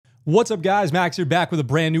What's up, guys? Max here, back with a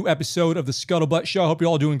brand new episode of the Scuttlebutt Show. I hope you're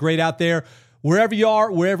all doing great out there. Wherever you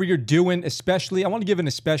are, wherever you're doing, especially, I want to give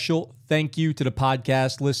a special thank you to the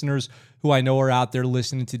podcast listeners who I know are out there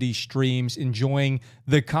listening to these streams, enjoying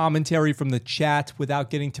the commentary from the chat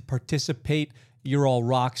without getting to participate. You're all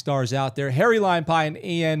rock stars out there. Harry Lion Pie and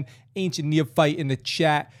AN, Ancient Neophyte in the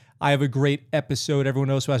chat. I have a great episode.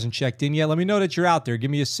 Everyone else who hasn't checked in yet, let me know that you're out there.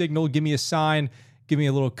 Give me a signal, give me a sign, give me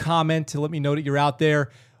a little comment to let me know that you're out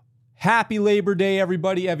there. Happy Labor Day,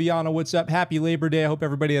 everybody. Eviana, what's up? Happy Labor Day. I hope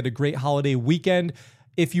everybody had a great holiday weekend.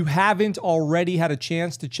 If you haven't already had a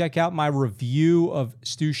chance to check out my review of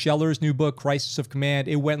Stu Scheller's new book, Crisis of Command,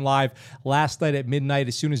 it went live last night at midnight.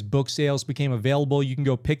 As soon as book sales became available, you can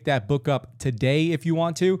go pick that book up today if you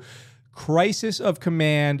want to. Crisis of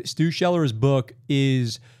Command, Stu Scheller's book,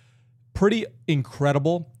 is pretty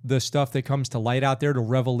incredible, the stuff that comes to light out there, the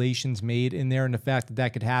revelations made in there, and the fact that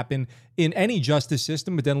that could happen in any justice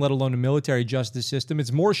system, but then let alone a military justice system.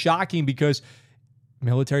 It's more shocking because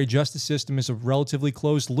military justice system is a relatively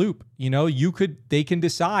closed loop. You know, they can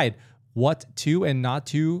decide what to and not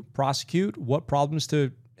to prosecute, what problems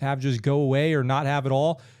to have just go away or not have at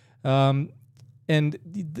all. And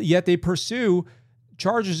yet they pursue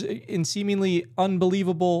charges in seemingly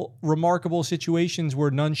unbelievable, remarkable situations where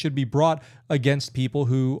none should be brought against people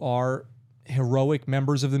who are heroic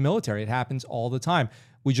members of the military. It happens all the time.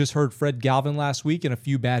 We just heard Fred Galvin last week in A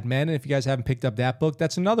Few Bad Men, and if you guys haven't picked up that book,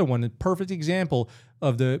 that's another one, a perfect example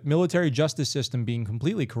of the military justice system being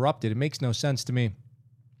completely corrupted. It makes no sense to me.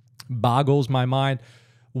 Boggles my mind.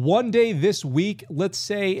 One day this week, let's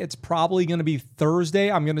say it's probably going to be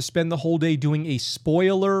Thursday, I'm going to spend the whole day doing a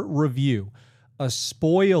spoiler review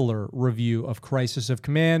of Crisis of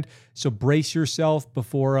Command. So brace yourself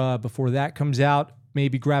before that comes out.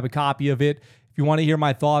 Maybe grab a copy of it. If you want to hear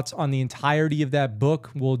my thoughts on the entirety of that book,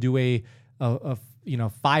 we'll do a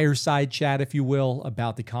fireside chat, if you will,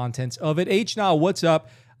 about the contents of it. H-Now, what's up?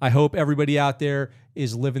 I hope everybody out there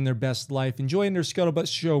is living their best life, enjoying their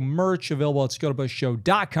Scuttlebutt Show merch, available at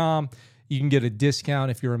scuttlebuttshow.com. You can get a discount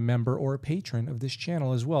if you're a member or a patron of this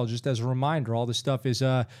channel as well. Just as a reminder, all this stuff is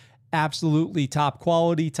absolutely top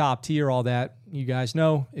quality, top tier, all that. You guys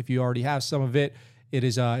know, if you already have some of it,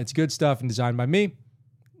 it's good stuff and designed by me.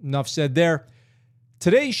 Enough said there.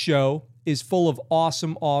 Today's show is full of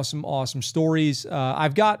awesome stories.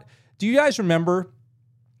 Do you guys remember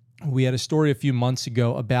we had a story a few months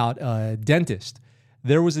ago about a dentist?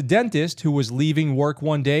 There was a dentist who was leaving work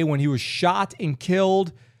one day when he was shot and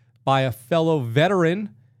killed by a fellow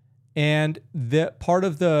veteran, and the part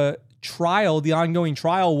of the trial, the ongoing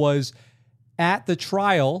trial, was at the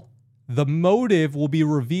trial, the motive will be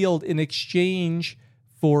revealed in exchange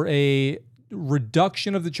for a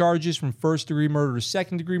reduction of the charges from first-degree murder to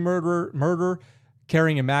second-degree murder,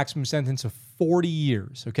 carrying a maximum sentence of 40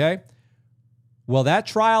 years, okay? Well, that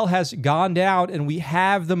trial has gone down, and we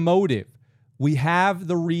have the motive. We have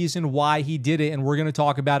the reason why he did it, and we're going to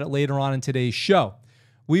talk about it later on in today's show.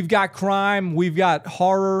 We've got crime, we've got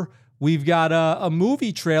horror, we've got a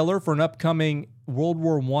movie trailer for an upcoming World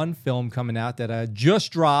War I film coming out that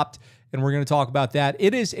just dropped, and we're going to talk about that.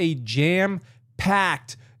 It is a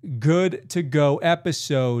jam-packed, good-to-go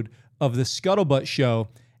episode of the Scuttlebutt Show,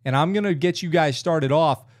 and I'm going to get you guys started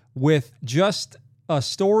off with just a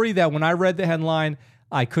story that when I read the headline,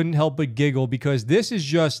 I couldn't help but giggle, because this is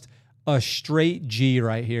just a straight G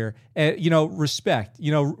right here. Respect.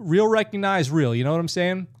 Real recognize real. You know what I'm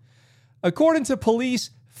saying? According to police,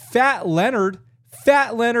 Fat Leonard,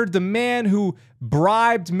 the man who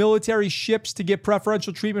bribed military ships to get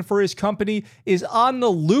preferential treatment for his company, is on the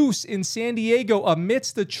loose in San Diego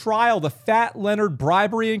amidst the trial, the Fat Leonard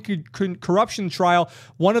bribery and corruption trial.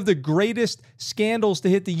 One of the greatest scandals to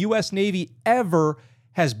hit the U.S. Navy ever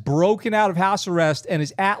has broken out of house arrest and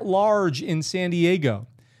is at large in San Diego.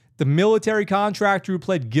 The military contractor who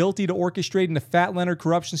pled guilty to orchestrating the Fat Leonard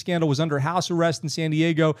corruption scandal was under house arrest in San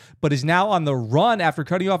Diego, but is now on the run after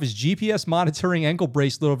cutting off his GPS monitoring ankle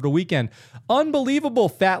bracelet over the weekend. Unbelievable,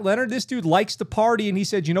 Fat Leonard. This dude likes to party, and he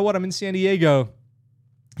said, you know what, I'm in San Diego.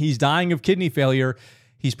 He's dying of kidney failure.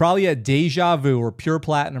 He's probably at Deja Vu or Pure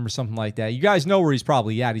Platinum or something like that. You guys know where he's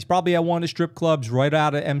probably at. He's probably at one of the strip clubs right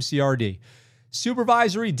out of MCRD.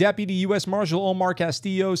 Supervisory Deputy U.S. Marshal Omar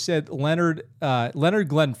Castillo said Leonard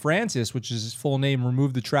Glenn Francis, which is his full name,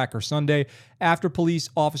 removed the tracker Sunday after police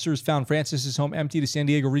officers found Francis's home empty. The San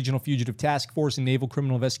Diego Regional Fugitive Task Force and Naval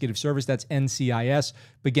Criminal Investigative Service, that's NCIS,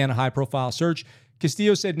 began a high-profile search.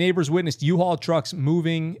 Castillo said neighbors witnessed U-Haul trucks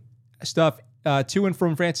moving stuff to and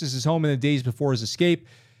from Francis's home in the days before his escape.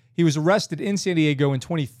 He was arrested in San Diego in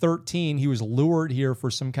 2013. He was lured here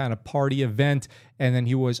for some kind of party event, and then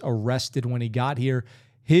he was arrested when he got here.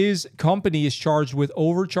 His company is charged with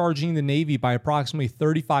overcharging the Navy by approximately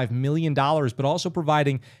 $35 million, but also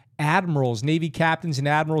providing admirals, Navy captains and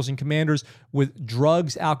admirals and commanders with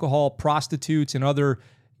drugs, alcohol, prostitutes, and other,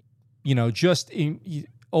 just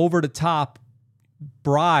over-the-top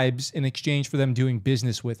bribes in exchange for them doing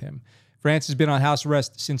business with him. France has been on house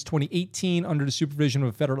arrest since 2018 under the supervision of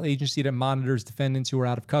a federal agency that monitors defendants who are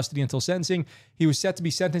out of custody until sentencing. He was set to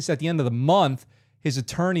be sentenced at the end of the month. His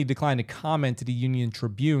attorney declined to comment to the Union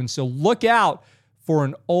Tribune. So look out for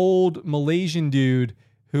an old Malaysian dude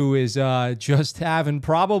who is just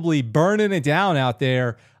probably burning it down out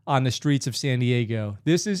there on the streets of San Diego.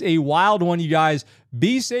 This is a wild one, you guys.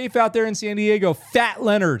 Be safe out there in San Diego. Fat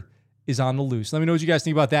Leonard is on the loose. Let me know what you guys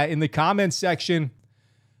think about that in the comments section.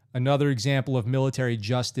 Another example of military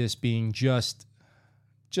justice being just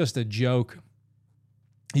a joke.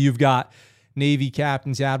 You've got Navy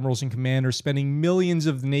captains, admirals, and commanders spending millions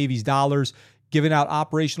of the Navy's dollars, giving out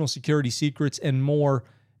operational security secrets and more,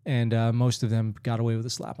 and most of them got away with a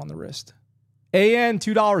slap on the wrist. AN,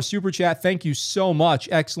 $2 super chat. Thank you so much.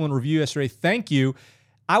 Excellent review yesterday. Thank you.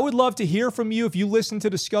 I would love to hear from you. If you listen to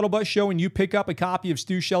the Scuttlebutt Show and you pick up a copy of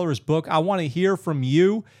Stu Scheller's book, I want to hear from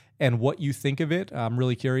you and what you think of it. I'm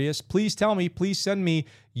really curious. Please tell me, please send me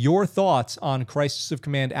your thoughts on Crisis of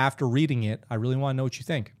Command after reading it. I really want to know what you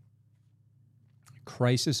think.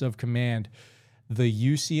 Crisis of Command, the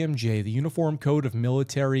UCMJ, the Uniform Code of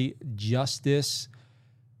Military Justice,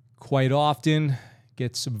 quite often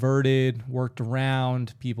gets subverted, worked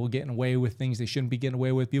around, people getting away with things they shouldn't be getting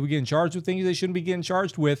away with, people getting charged with things they shouldn't be getting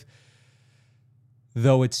charged with.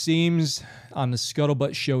 Though it seems on the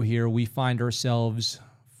Scuttlebutt Show here, we find ourselves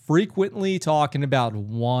frequently talking about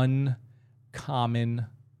one common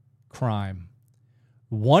crime.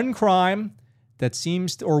 One crime that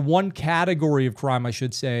seems to, or one category of crime, I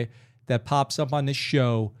should say, that pops up on this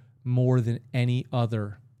show more than any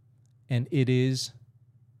other. And it is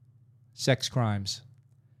sex crimes.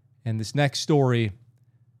 And this next story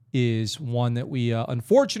is one that we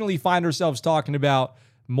unfortunately find ourselves talking about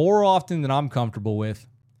more often than I'm comfortable with.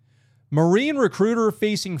 Marine recruiter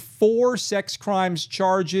facing 4 sex crimes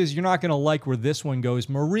charges. You're not going to like where this one goes.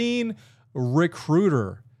 Marine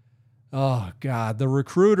recruiter. Oh, God. The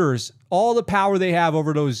recruiters, all the power they have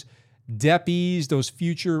over those deputies, those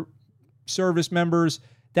future service members,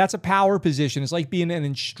 that's a power position. It's like being an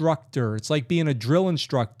instructor. It's like being a drill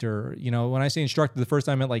instructor. When I say instructor, the first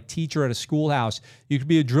time I meant like teacher at a schoolhouse. You could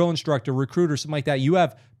be a drill instructor, recruiter, something like that. You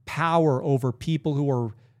have power over people who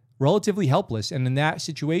are relatively helpless, and in that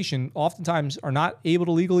situation, oftentimes are not able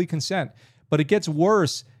to legally consent. But it gets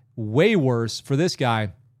worse, way worse for this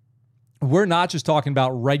guy. We're not just talking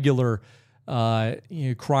about regular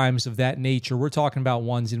crimes of that nature. We're talking about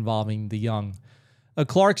ones involving the young. A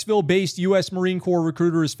Clarksville-based U.S. Marine Corps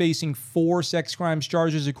recruiter is facing 4 sex crimes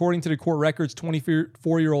charges. According to the court records,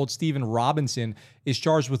 24-year-old Stephen Robinson is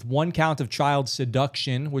charged with 1 count of child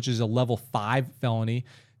seduction, which is a level 5 felony,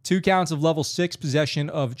 2 counts of level 6 possession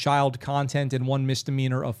of child content, and 1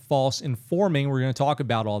 misdemeanor of false informing. We're going to talk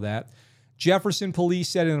about all that. Jefferson police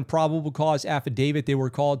said in a probable cause affidavit they were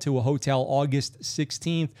called to a hotel August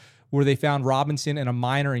 16th where they found Robinson and a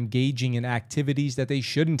minor engaging in activities that they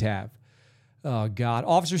shouldn't have. Oh, God.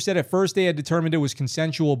 Officers said at first they had determined it was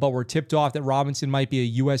consensual, but were tipped off that Robinson might be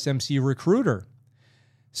a USMC recruiter.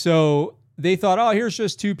 So they thought, oh, here's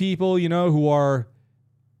just 2 people, who are,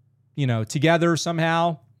 together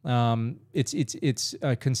somehow. It's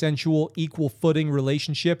a consensual, equal footing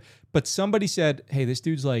relationship. But somebody said, hey, this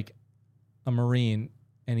dude's like a Marine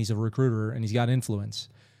and he's a recruiter and he's got influence.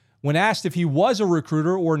 When asked if he was a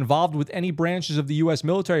recruiter or involved with any branches of the U.S.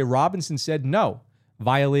 military, Robinson said no,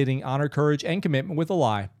 violating honor, courage, and commitment with a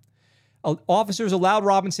lie. Officers allowed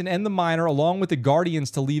Robinson and the minor, along with the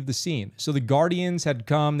guardians, to leave the scene. So the guardians had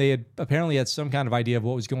come. They had apparently had some kind of idea of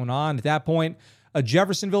what was going on. At that point, a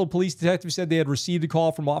Jeffersonville police detective said they had received a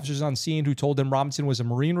call from officers on scene who told them Robinson was a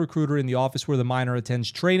Marine recruiter in the office where the minor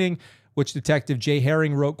attends training, which Detective Jay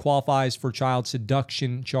Herring wrote qualifies for child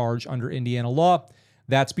seduction charge under Indiana law.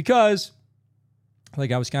 That's because,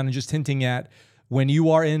 like I was kind of just hinting at, when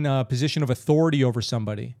you are in a position of authority over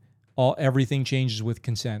somebody, everything changes with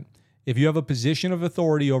consent. If you have a position of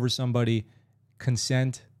authority over somebody,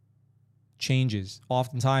 consent changes.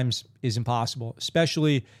 Oftentimes is impossible,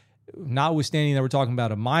 especially notwithstanding that we're talking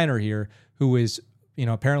about a minor here who is,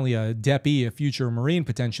 apparently a deputy, a future Marine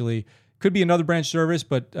potentially, could be another branch service,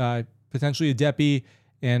 but potentially a deputy,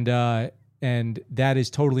 and that is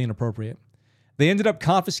totally inappropriate. They ended up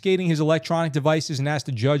confiscating his electronic devices and asked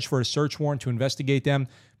a judge for a search warrant to investigate them.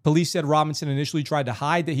 Police said Robinson initially tried to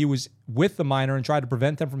hide that he was with the minor and tried to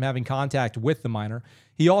prevent them from having contact with the minor.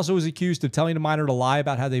 He also was accused of telling the minor to lie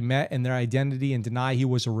about how they met and their identity and deny he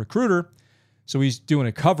was a recruiter. So he's doing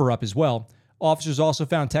a cover-up as well. Officers also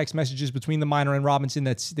found text messages between the minor and Robinson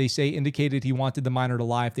that they say indicated he wanted the minor to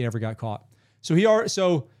lie if they ever got caught. So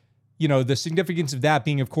the significance of that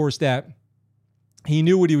being, of course, that he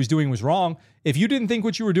knew what he was doing was wrong. If you didn't think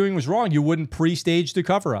what you were doing was wrong, you wouldn't pre-stage the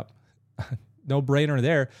cover-up. No brainer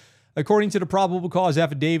there. According to the probable cause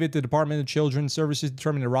affidavit, the Department of Children's Services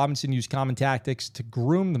determined that Robinson used common tactics to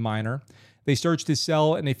groom the minor. They searched his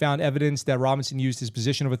cell and they found evidence that Robinson used his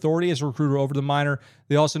position of authority as a recruiter over the minor.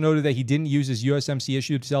 They also noted that he didn't use his USMC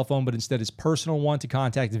issued cell phone, but instead his personal one to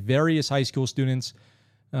contact various high school students.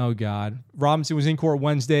 Oh, God. Robinson was in court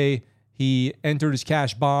Wednesday. He entered his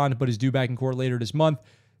cash bond, but is due back in court later this month.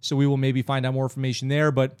 So we will maybe find out more information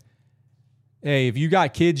there. But hey, if you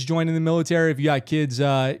got kids joining the military, if you got kids,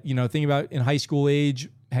 thinking about in high school age,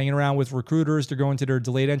 hanging around with recruiters, they're going to their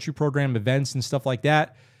delayed entry program events and stuff like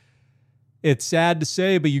that. It's sad to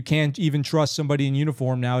say, but you can't even trust somebody in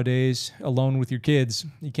uniform nowadays alone with your kids.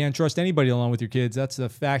 You can't trust anybody alone with your kids. That's the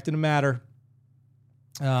fact of the matter.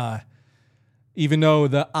 Even though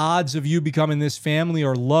the odds of you becoming this family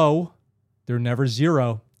are low, they're never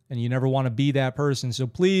zero, and you never want to be that person. So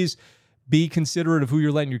please be considerate of who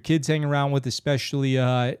you're letting your kids hang around with, especially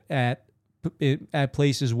at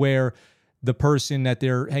places where the person that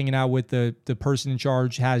they're hanging out with, the person in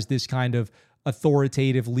charge, has this kind of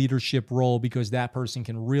authoritative leadership role, because that person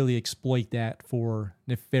can really exploit that for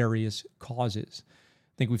nefarious causes.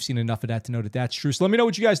 I think we've seen enough of that to know that that's true. So let me know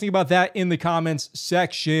what you guys think about that in the comments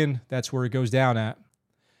section. That's where it goes down at.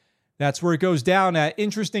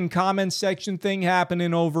 Interesting comments section thing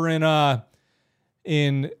happening over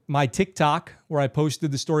in my TikTok, where I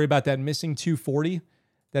posted the story about that missing 240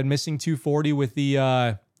 with the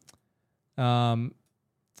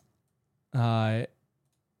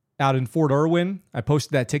out in Fort Irwin. I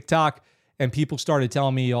posted that TikTok, and people started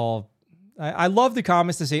telling me I love the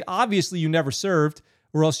comments to say, obviously you never served,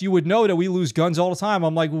 or else you would know that we lose guns all the time.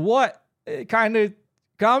 I'm like, what kind of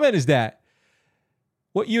comment is that?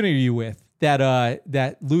 What unit are you with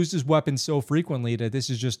that loses weapons so frequently that this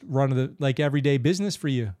is just everyday business for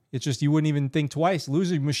you? It's just, you wouldn't even think twice.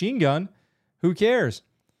 Lose a machine gun, who cares?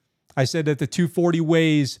 I said that the 240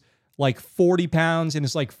 weighs like 40 pounds and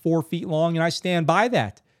it's like 4 feet long, and I stand by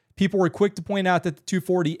that. People were quick to point out that the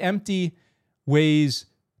 240 empty weighs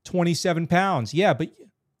 27 pounds. Yeah, but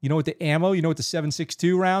you know what the ammo, you know what the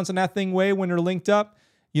 7.62 rounds on that thing weigh when they're linked up?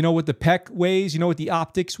 You know what the PEC weighs? You know what the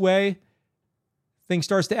optics weigh? Thing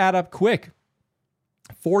starts to add up quick.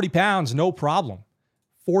 40 pounds, no problem.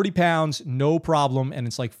 40 pounds, no problem, and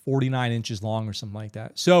it's like 49 inches long or something like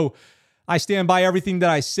that. So I stand by everything that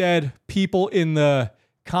I said. People in the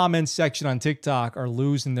comments section on TikTok are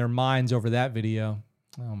losing their minds over that video.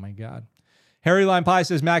 Oh, my God. Harry Line Pie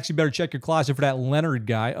says, Max, you better check your closet for that Leonard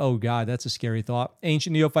guy. Oh, God, that's a scary thought.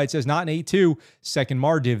 Ancient Neophyte says, not in 8-2. Second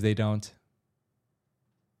Mardiv, they don't.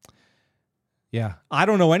 Yeah, I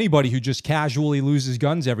don't know anybody who just casually loses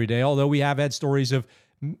guns every day, although we have had stories of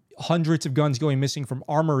hundreds of guns going missing from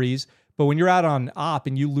armories. But when you're out on op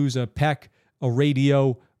and you lose a PEC, a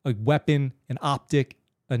radio, a weapon, an optic,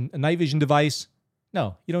 a night vision device,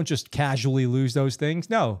 no, you don't just casually lose those things.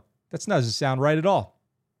 No, that doesn't sound right at all.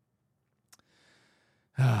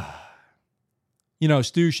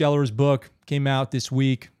 Stu Scheller's book came out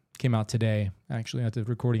today, actually, at the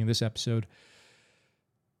recording of this episode.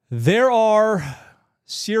 There are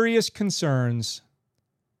serious concerns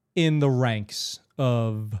in the ranks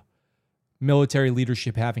of military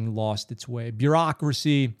leadership having lost its way.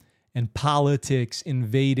 Bureaucracy and politics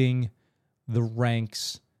invading the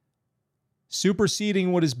ranks,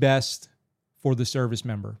 superseding what is best for the service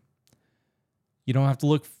member. You don't have to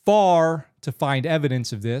look far to find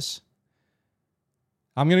evidence of this.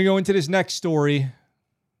 I'm going to go into this next story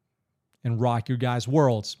and rock your guys'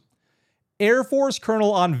 worlds. Air Force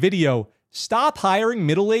Colonel on video, stop hiring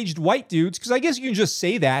middle-aged white dudes, because I guess you can just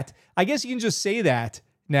say that.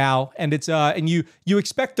 Now, and it's and you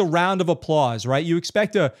expect a round of applause, right? You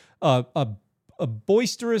expect a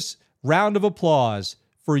boisterous round of applause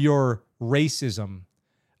for your racism.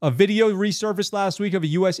 A video resurfaced last week of a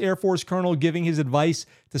U.S. Air Force colonel giving his advice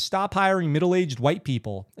to stop hiring middle-aged white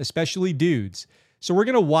people, especially dudes. So we're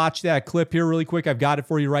going to watch that clip here really quick. I've got it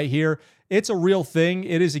for you right here. It's a real thing.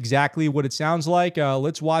 It is exactly what it sounds like.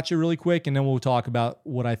 Let's watch it really quick, and then we'll talk about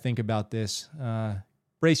what I think about this.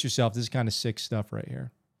 Brace yourself. This is kind of sick stuff right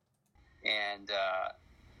here. And,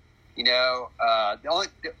 the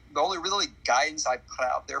only really guidance I put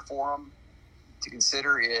out there for them to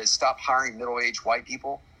consider is stop hiring middle-aged white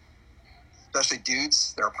people. especially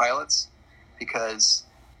dudes that are pilots, because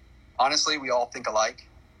honestly, we all think alike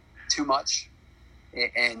too much.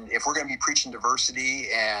 And if we're going to be preaching diversity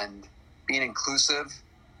and being inclusive,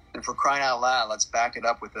 then for crying out loud, let's back it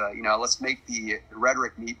up with let's make the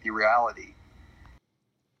rhetoric meet the reality.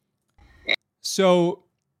 So,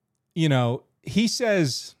 he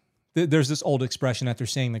says there's this old expression that they're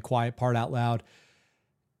saying the quiet part out loud.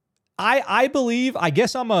 I believe, I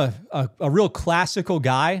guess I'm a real classical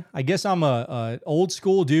guy. I guess I'm a old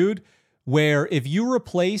school dude where if you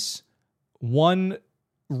replace one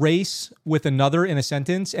race with another in a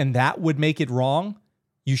sentence and that would make it wrong,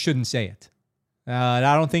 you shouldn't say it.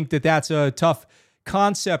 I don't think that that's a tough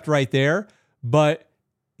concept right there. But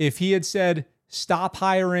if he had said, stop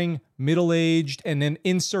hiring middle-aged and then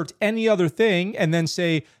insert any other thing and then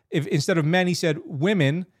say, if instead of men, he said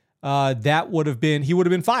women, he would have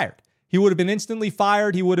been fired. He would have been instantly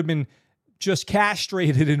fired. He would have been just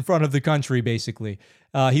castrated in front of the country, basically.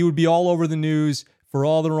 He would be all over the news for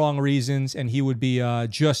all the wrong reasons, and he would be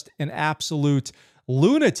just an absolute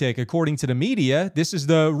lunatic, according to the media. This is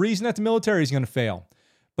the reason that the military is going to fail.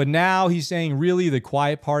 But now he's saying really the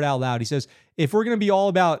quiet part out loud. He says, if we're going to be all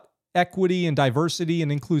about equity and diversity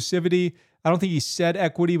and inclusivity, I don't think he said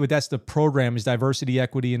equity, but that's the program, is diversity,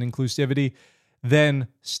 equity, and inclusivity, then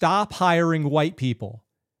stop hiring white people.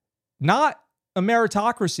 Not a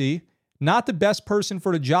meritocracy, not the best person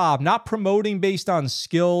for the job, not promoting based on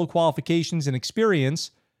skill, qualifications, and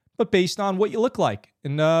experience, but based on what you look like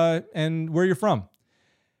and where you're from.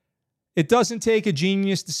 It doesn't take a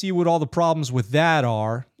genius to see what all the problems with that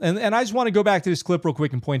are. And I just want to go back to this clip real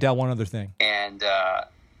quick and point out one other thing. And, the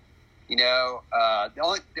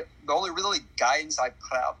only really guidance I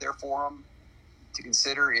put out there for him to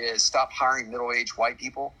consider is stop hiring middle-aged white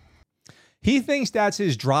people. He thinks that's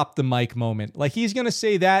his drop the mic moment. Like he's going to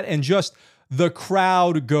say that and just the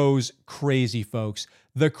crowd goes crazy, folks.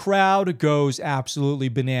 The crowd goes absolutely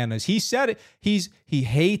bananas. He said it. He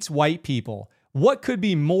hates white people. What could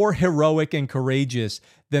be more heroic and courageous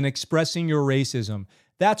than expressing your racism?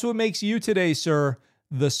 That's what makes you today, sir,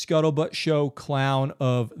 the Scuttlebutt Show clown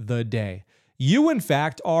of the day. You, in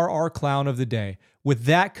fact, are our clown of the day. With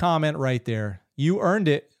that comment right there, you earned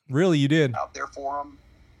it. Really, you did. Out there for him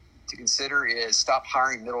to consider is stop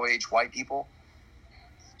hiring middle-aged white people,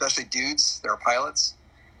 especially dudes that are pilots,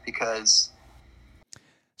 because...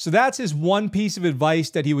 So that's his one piece of advice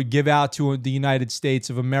that he would give out to the United States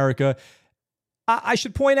of America. I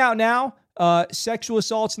should point out now, sexual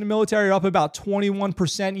assaults in the military are up about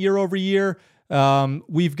 21% year over year.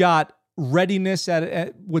 We've got readiness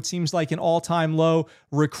at what seems like an all-time low.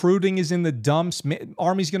 Recruiting is in the dumps.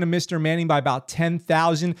 Army's going to miss their manning by about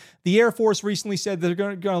 10,000. The Air Force recently said they're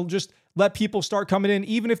going to just let people start coming in,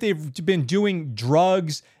 even if they've been doing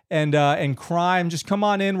drugs and crime. Just come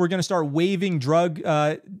on in. We're going to start waiving drug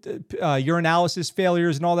urinalysis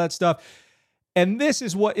failures and all that stuff. And this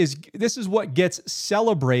is what gets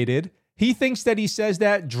celebrated. He thinks that he says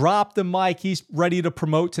that, drop the mic, he's ready to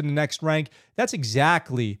promote to the next rank. That's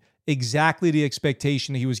exactly the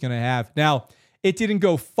expectation he was going to have. Now, it didn't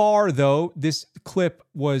go far, though. This clip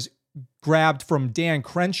was grabbed from Dan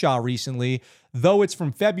Crenshaw recently. Though it's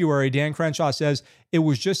from February, Dan Crenshaw says, it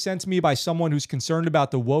was just sent to me by someone who's concerned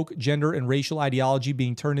about the woke gender and racial ideology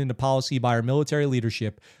being turned into policy by our military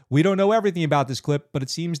leadership. We don't know everything about this clip, but it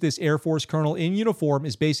seems this Air Force colonel in uniform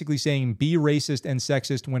is basically saying be racist and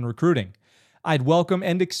sexist when recruiting. I'd welcome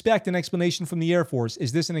and expect an explanation from the Air Force.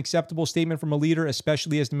 Is this an acceptable statement from a leader,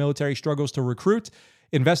 especially as the military struggles to recruit?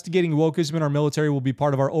 Investigating wokeism in our military will be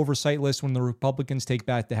part of our oversight list when the Republicans take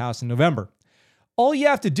back the House in November. All you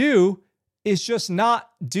have to do is just not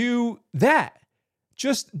do that.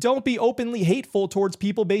 Just don't be openly hateful towards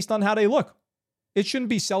people based on how they look. It shouldn't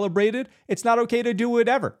be celebrated. It's not okay to do it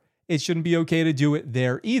ever. It shouldn't be okay to do it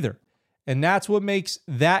there either. And that's what makes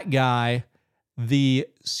that guy the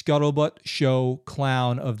Scuttlebutt Show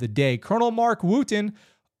clown of the day. Colonel Mark Wooten,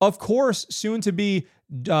 of course, soon to be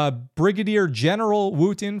Brigadier General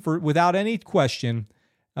Wooten, without any question,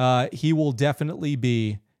 he will definitely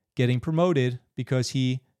be getting promoted because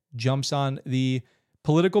he jumps on the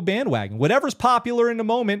political bandwagon. Whatever's popular in the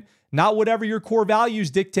moment, not whatever your core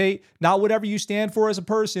values dictate, not whatever you stand for as a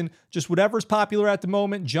person, just whatever's popular at the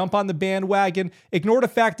moment, jump on the bandwagon. Ignore the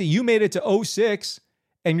fact that you made it to 06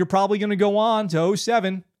 and you're probably going to go on to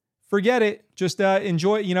 07. Forget it. Just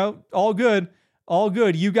enjoy, all good. All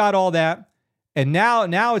good. You got all that. And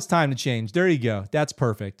now it's time to change. There you go. That's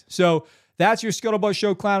perfect. So that's your Scuttlebutt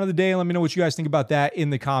Show clown of the day. Let me know what you guys think about that in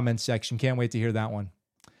the comments section. Can't wait to hear that one.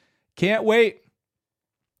 Can't wait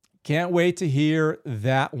to hear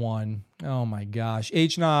that one. Oh my gosh.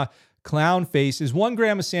 H-Nah Clown Faces. 1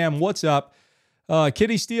 gram of Sam, what's up?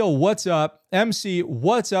 Kitty Steele, what's up? MC,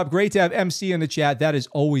 what's up? Great to have MC in the chat. That is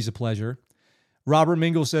always a pleasure. Robert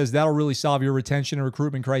Mingle says that'll really solve your retention and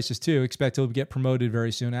recruitment crisis too. Expect to get promoted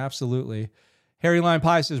very soon. Absolutely. Harry Line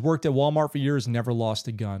Pie says worked at Walmart for years, never lost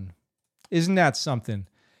a gun. Isn't that something?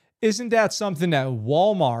 Isn't that something that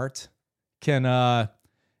Walmart can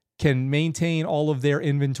maintain all of their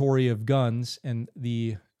inventory of guns and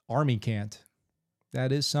the Army can't?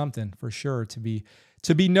 That is something for sure to be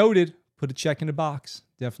noted. Put a check in the box.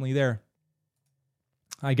 Definitely there.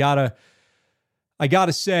 I gotta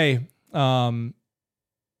say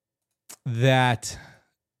that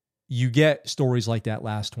you get stories like that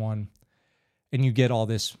last one, and you get all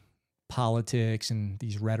this politics and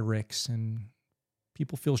these rhetorics, and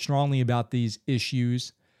people feel strongly about these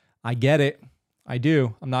issues. I get it. I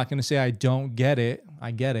do. I'm not going to say I don't get it.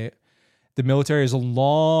 I get it. The military has a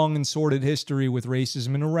long and sordid history with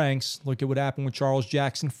racism in the ranks. Look at what happened with Charles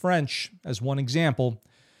Jackson French as one example.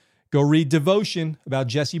 Go read Devotion about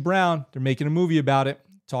Jesse Brown. They're making a movie about it.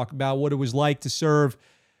 Talk about what it was like to serve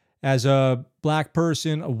as a black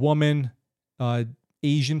person, a woman,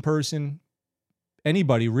 Asian person,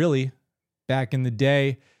 anybody really, back in the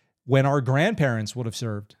day when our grandparents would have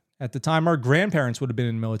served. At the time, our grandparents would have been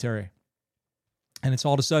in the military. And it's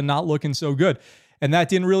all of a sudden not looking so good. And that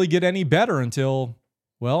didn't really get any better until,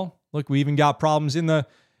 well, look, we even got problems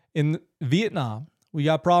in Vietnam. We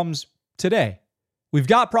got problems today. We've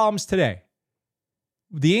got problems today.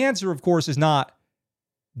 The answer, of course, is not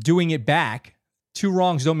doing it back. Two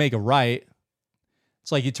wrongs don't make a right.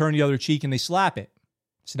 It's like you turn the other cheek and they slap it.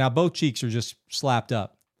 So now both cheeks are just slapped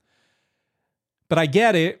up. But I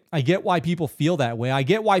get it. I get why people feel that way. I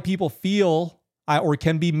get why people feel or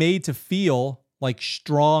can be made to feel like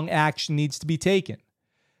strong action needs to be taken.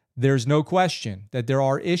 There's no question that there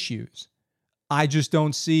are issues. I just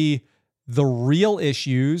don't see the real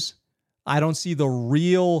issues. I don't see the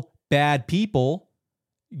real bad people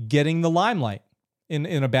getting the limelight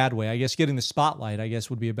in a bad way. I guess getting the spotlight, I guess,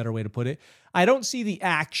 would be a better way to put it. I don't see the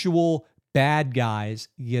actual bad guys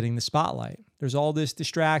getting the spotlight. There's all this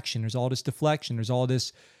distraction. There's all this deflection. There's all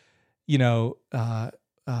this,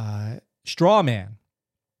 straw man.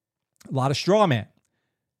 A lot of straw man.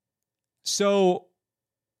 So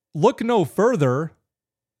look no further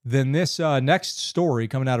than this next story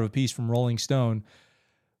coming out of a piece from Rolling Stone,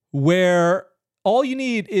 where all you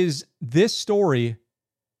need is this story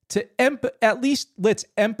to at least let's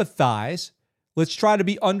empathize. Let's try to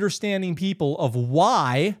be understanding people of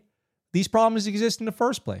why these problems exist in the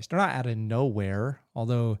first place. They're not out of nowhere,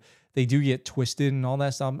 although they do get twisted and all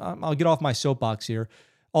that stuff. I'll get off my soapbox here.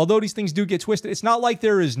 Although these things do get twisted, it's not like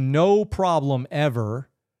there is no problem ever.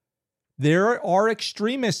 There are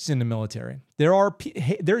extremists in the military.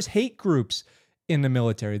 There's hate groups in the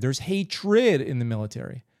military. There's hatred in the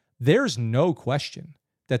military. There's no question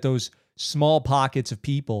that those small pockets of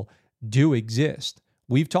people do exist.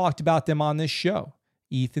 We've talked about them on this show.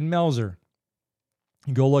 Ethan Melzer.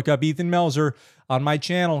 Go look up Ethan Melzer on my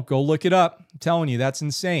channel. Go look it up. I'm telling you, that's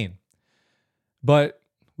insane. But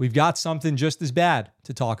we've got something just as bad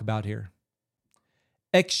to talk about here.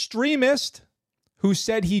 Extremist who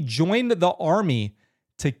said he joined the army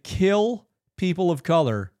to kill people of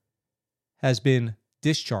color has been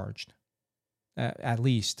discharged, at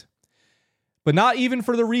least. But not even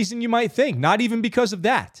for the reason you might think. Not even because of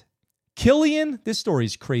that. This story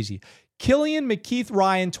is crazy. Killian McKeith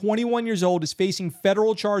Ryan, 21 years old, is facing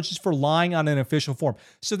federal charges for lying on an official form.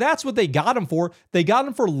 So that's what they got him for. They got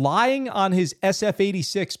him for lying on his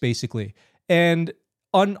SF-86, basically, and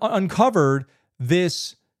uncovered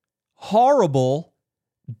this horrible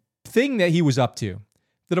thing that he was up to.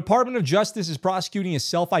 The Department of Justice is prosecuting a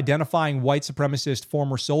self-identifying white supremacist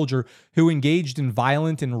former soldier who engaged in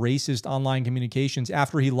violent and racist online communications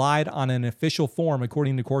after he lied on an official form,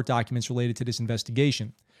 according to court documents related to this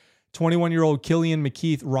investigation. 21-year-old Killian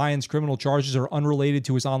McKeith Ryan's criminal charges are unrelated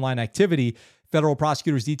to his online activity. Federal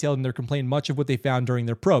prosecutors detailed in their complaint much of what they found during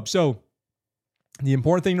their probe. So the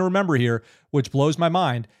important thing to remember here, which blows my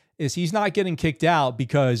mind, is he's not getting kicked out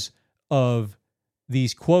because of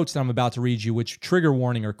these quotes that I'm about to read you, which, trigger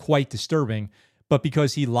warning, are quite disturbing, but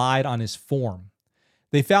because he lied on his form.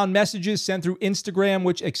 They found messages sent through Instagram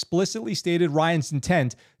which explicitly stated Ryan's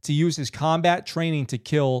intent to use his combat training to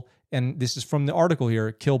kill, and this is from the article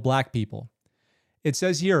here, kill black people. It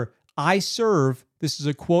says here, I serve, this is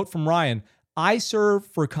a quote from Ryan, I serve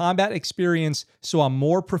for combat experience so I'm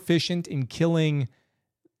more proficient in killing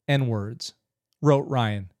N-words, wrote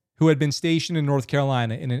Ryan, who had been stationed in North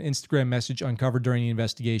Carolina, in an Instagram message uncovered during the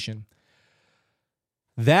investigation.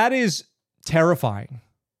 That is terrifying.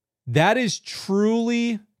 That is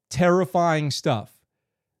truly terrifying stuff.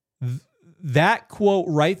 that quote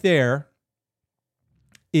right there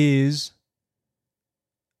is,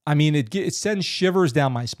 I mean, it sends shivers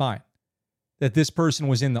down my spine that this person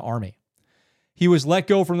was in the Army. He was let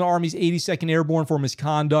go from the Army's 82nd Airborne for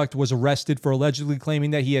misconduct, was arrested for allegedly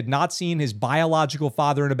claiming that he had not seen his biological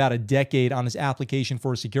father in about a decade on his application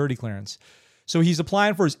for a security clearance. So he's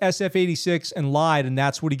applying for his SF-86 and lied, and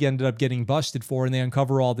that's what he ended up getting busted for, and they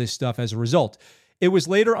uncover all this stuff as a result. It was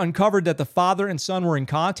later uncovered that the father and son were in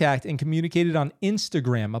contact and communicated on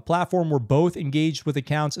Instagram, a platform where both engaged with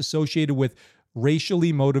accounts associated with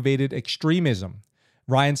racially motivated extremism.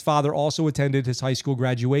 Ryan's father also attended his high school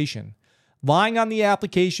graduation. Lying on the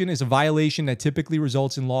application is a violation that typically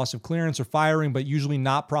results in loss of clearance or firing, but usually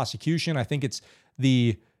not prosecution. I think it's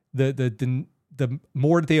the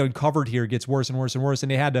more that they uncovered here gets worse and worse and worse,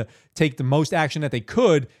 and they had to take the most action that they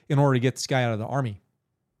could in order to get this guy out of the Army.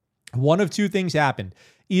 One of two things happened.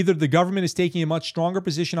 Either the government is taking a much stronger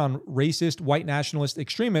position on racist, white nationalist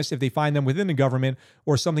extremists if they find them within the government,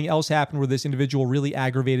 or something else happened where this individual really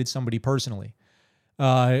aggravated somebody personally.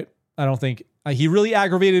 I don't think he really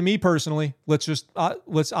aggravated me personally.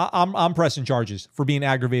 I'm pressing charges for being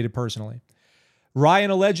aggravated personally. Ryan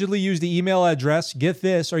allegedly used the email address. Get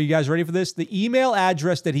this. Are you guys ready for this? The email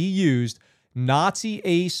address that he used,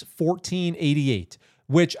 NaziAce1488,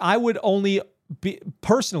 which I would only be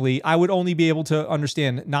able to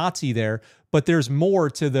understand Nazi there, but there's more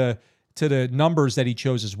to the numbers that he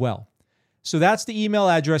chose as well. So that's the email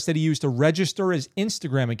address that he used to register his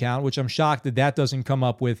Instagram account, which I'm shocked that doesn't come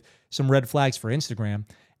up with some red flags for Instagram,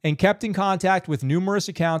 and kept in contact with numerous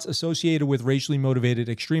accounts associated with racially motivated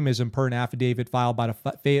extremism per an affidavit filed by the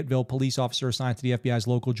Fayetteville police officer assigned to the FBI's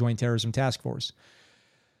local Joint Terrorism Task Force.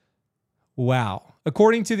 Wow.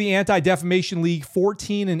 According to the Anti-Defamation League,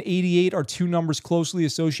 14 and 88 are two numbers closely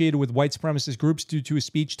associated with white supremacist groups due to a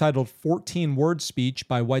speech titled 14-Word Speech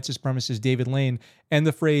by white supremacist David Lane and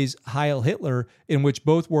the phrase Heil Hitler, in which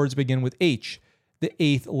both words begin with H, the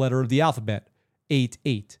eighth letter of the alphabet,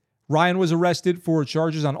 88. Ryan was arrested for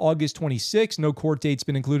charges on August 26. No court date's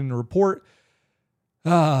been included in the report.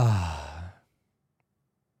 So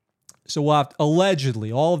we'll have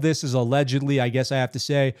allegedly, all of this is allegedly, I guess I have to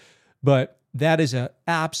say, but that is an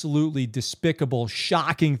absolutely despicable,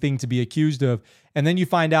 shocking thing to be accused of. And then you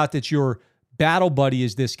find out that your battle buddy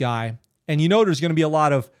is this guy. And you know there's going to be a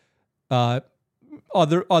lot of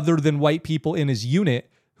other than white people in his unit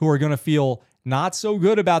who are going to feel not so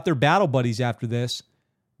good about their battle buddies after this.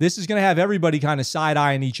 This is going to have everybody kind of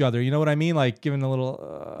side-eyeing each other. You know what I mean? Like giving a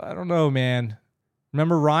little, I don't know, man.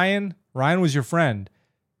 Remember Ryan? Ryan was your friend.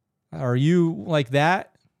 Are you like that?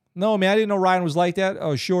 No, man, I didn't know Ryan was like that.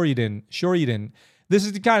 Oh, sure you didn't. Sure you didn't. This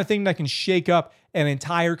is the kind of thing that can shake up an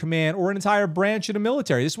entire command or an entire branch of the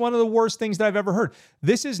military. This is one of the worst things that I've ever heard.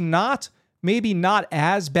 This is maybe not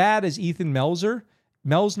as bad as Ethan Melsner.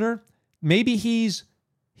 Maybe he's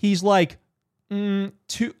like on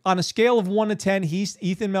a scale of 1 to 10,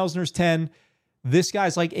 Ethan Melsner's 10. This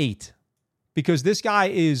guy's like 8. Because this guy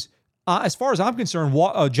is, as far as I'm concerned,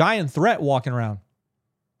 a giant threat walking around.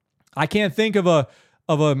 I can't think of a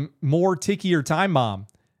more tickier time bomb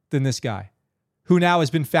than this guy, who now has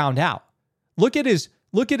been found out. Look at his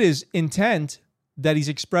intent that he's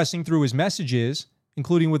expressing through his messages,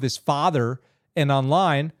 including with his father and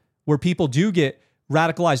online, where people do get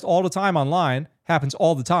radicalized all the time online, happens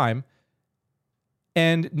all the time.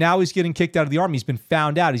 And now he's getting kicked out of the Army. He's been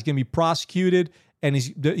found out. He's going to be prosecuted, and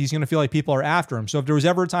he's going to feel like people are after him. So if there was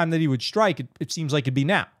ever a time that he would strike, it seems like it'd be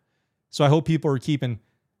now. So I hope people are keeping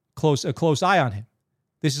a close eye on him.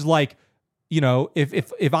 This is like, you know,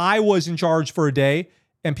 if I was in charge for a day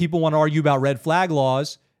and people want to argue about red flag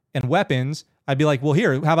laws and weapons, I'd be like, well,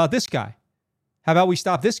 here, how about this guy? How about we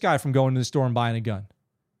stop this guy from going to the store and buying a gun?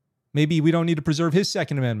 Maybe we don't need to preserve his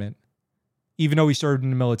Second Amendment, even though he served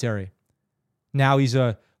in the military. Now he's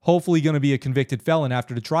hopefully going to be a convicted felon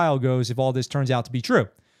after the trial goes, if all this turns out to be true.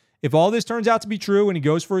 If all this turns out to be true and he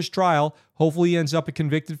goes for his trial, hopefully he ends up a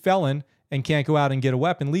convicted felon and can't go out and get a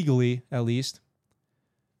weapon legally, at least,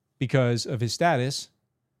 because of his status.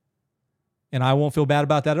 And I won't feel bad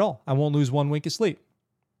about that at all. I won't lose one wink of sleep.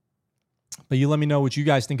 But you let me know what you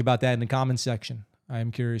guys think about that in the comments section. I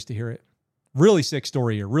am curious to hear it. Really sick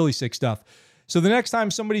story here. Really sick stuff. So the next time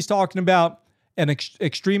somebody's talking about an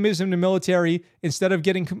extremism in the military, instead of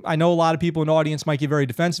getting, I know a lot of people in the audience might get very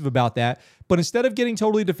defensive about that, but instead of getting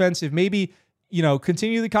totally defensive, maybe,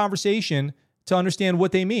 continue the conversation to understand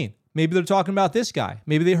what they mean. Maybe they're talking about this guy.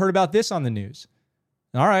 Maybe they heard about this on the news.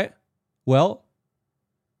 All right. Well,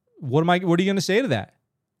 what are you going to say to that?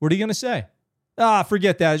 What are you going to say?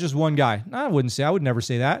 Forget that. It's just one guy. No, I would never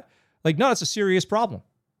say that. Like, no, that's a serious problem.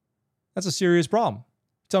 That's a serious problem.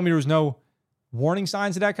 Tell me there was no warning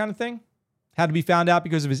signs of that kind of thing. Had to be found out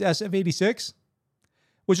because of his SF-86,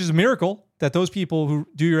 which is a miracle that those people who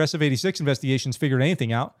do your SF-86 investigations figured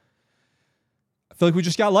anything out. I feel like we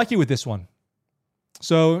just got lucky with this one.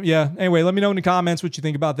 So, yeah, anyway, let me know in the comments what you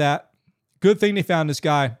think about that. Good thing they found this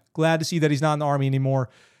guy. Glad to see that he's not in the Army anymore,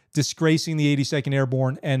 disgracing the 82nd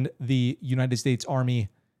Airborne and the United States Army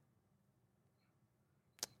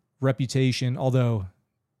reputation, although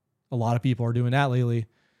a lot of people are doing that lately.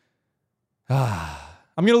 I'm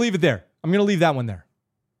going to leave it there. I'm going to leave that one there.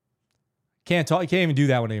 Can't even do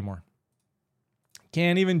that one anymore.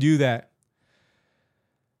 Can't even do that.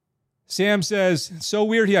 Sam says, so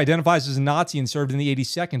weird he identifies as a Nazi and served in the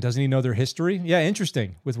 82nd. Doesn't he know their history? Yeah,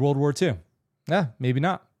 interesting. With World War II. Yeah, maybe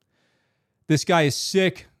not. This guy is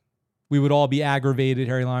sick. We would all be aggravated,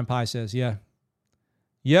 Harry Lime Pie says. Yeah.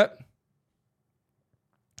 Yep.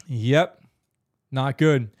 Not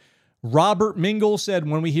good. Robert Mingle said,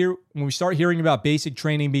 when we start hearing about basic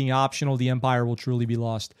training being optional, the empire will truly be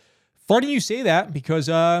lost. Funny you say that, because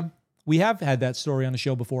we have had that story on the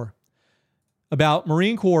show before about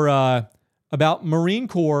Marine Corps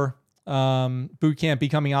boot camp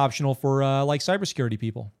becoming optional for like cybersecurity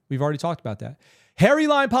people. We've already talked about that. Harry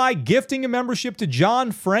Lime Pie gifting a membership to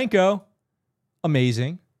John Franco.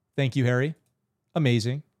 Amazing. Thank you, Harry.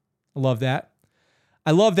 Amazing. I love that.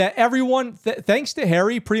 Everyone, thanks to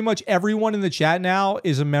Harry, pretty much everyone in the chat now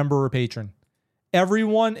is a member or patron.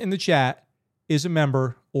 Everyone in the chat is a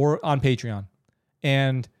member or on Patreon.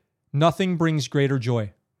 And nothing brings greater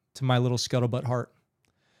joy to my little scuttlebutt heart.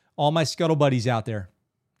 All my scuttle buddies out there.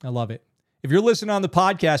 I love it. If you're listening on the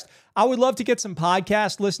podcast, I would love to get some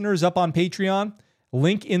podcast listeners up on Patreon.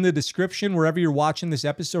 Link in the description wherever you're watching this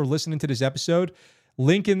episode or listening to this episode.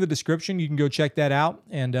 Link in the description. You can go check that out,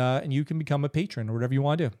 and you can become a patron or whatever you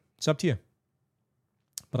want to do. It's up to you.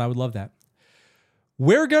 But I would love that.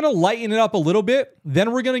 We're going to lighten it up a little bit.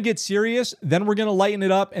 Then we're going to get serious. Then we're going to lighten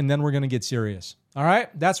it up, and then we're going to get serious. All right?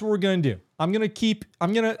 That's what we're going to do. I'm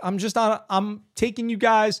taking you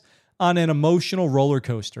guys on an emotional roller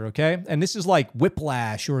coaster, okay? And this is like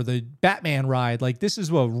Whiplash or the Batman ride. Like, this is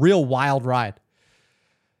a real wild ride.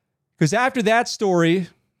 Because after that story,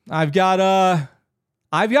 I've got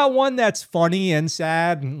one that's funny and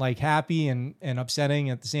sad and like happy and upsetting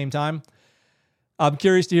at the same time. I'm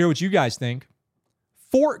curious to hear what you guys think.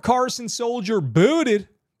 Fort Carson soldier booted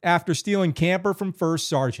after stealing camper from first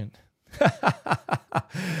sergeant.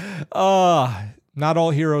 Not all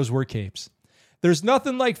heroes wear capes. There's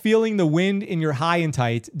nothing like feeling the wind in your high and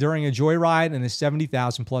tight during a joyride in a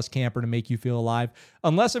 70,000 plus camper to make you feel alive.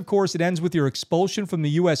 Unless, of course, it ends with your expulsion from the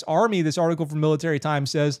U.S. Army, this article from Military Times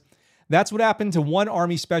says. That's what happened to one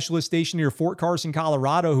Army specialist stationed near Fort Carson,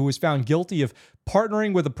 Colorado, who was found guilty of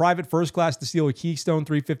partnering with a private first class to steal a Keystone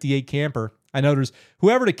 358 camper. I know there's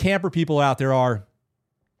whoever the camper people out there are.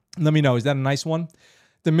 Let me know. Is that a nice one?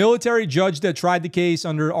 The military judge that tried the case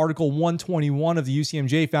under Article 121 of the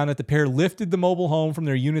UCMJ found that the pair lifted the mobile home from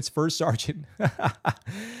their unit's first sergeant.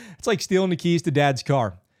 It's like stealing the keys to dad's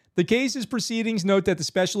car. The case's proceedings note that the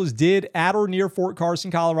specialist did, at or near Fort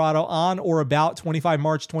Carson, Colorado, on or about 25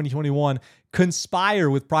 March 2021, conspire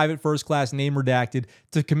with private first class name redacted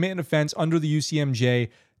to commit an offense under the UCMJ,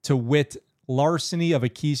 to wit, larceny of a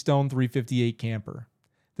Keystone 358 camper.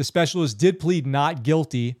 The specialist did plead not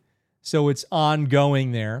guilty, so it's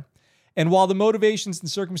ongoing there. And while the motivations and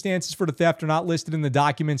circumstances for the theft are not listed in the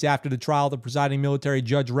documents after the trial, the presiding military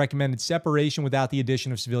judge recommended separation without the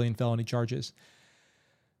addition of civilian felony charges.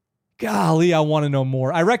 Golly, I want to know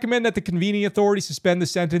more. I recommend that the convening authority suspend the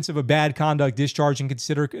sentence of a bad conduct discharge and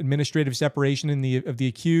consider administrative separation of the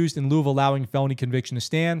accused in lieu of allowing felony conviction to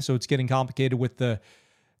stand. So it's getting complicated with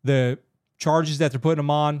the charges that they're putting them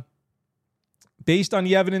on. Based on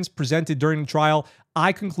the evidence presented during the trial,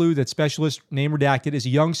 I conclude that Specialist, name redacted, is a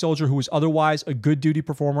young soldier who was otherwise a good duty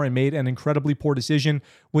performer and made an incredibly poor decision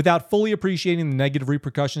without fully appreciating the negative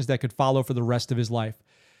repercussions that could follow for the rest of his life.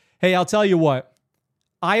 Hey, I'll tell you what.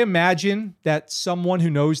 I imagine that someone who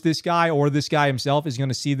knows this guy or this guy himself is going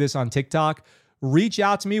to see this on TikTok. Reach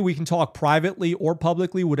out to me. We can talk privately or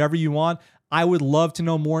publicly, whatever you want. I would love to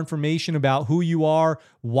know more information about who you are,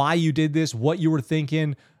 why you did this, what you were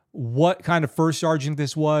thinking, what kind of first sergeant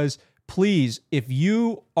this was. Please, if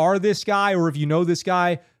you are this guy or if you know this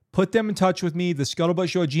guy, put them in touch with me,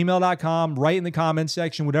 thescuttlebuttshow@gmail.com, write in the comments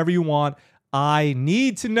section, whatever you want. I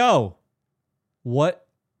need to know what,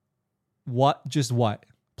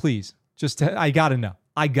 please. I gotta know.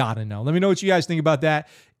 Let me know what you guys think about that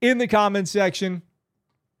in the comments section.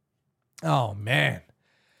 Oh, man.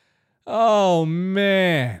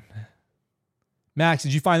 Max,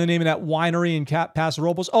 did you find the name of that winery in Paso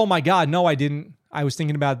Robles? Oh, my God. No, I didn't. I was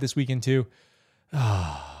thinking about it this weekend, too.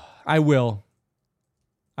 I will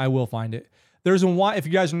find it. There's if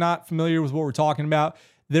you guys are not familiar with what we're talking about,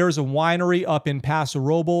 there's a winery up in Paso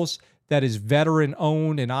Robles that is veteran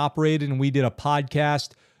owned and operated, and we did a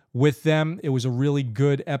podcast with them. It was a really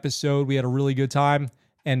good episode. We had a really good time,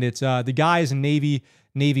 and it's the guy is a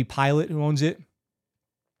Navy pilot who owns it,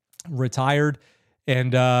 retired,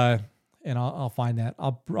 and I'll find that.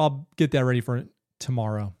 I'll get that ready for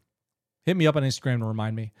tomorrow. Hit me up on Instagram to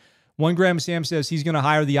remind me. 1 Gram Sam says he's going to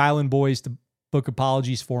hire the Island Boys to book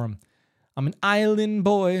apologies for him. I'm an island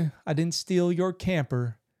boy. I didn't steal your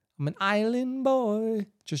camper. I'm an island boy.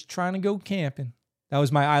 Just trying to go camping. That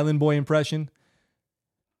was my Island Boy impression.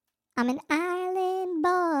 I'm an island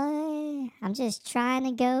boy. I'm just trying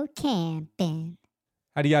to go camping.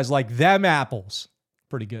 How do you guys like them apples?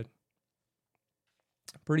 Pretty good.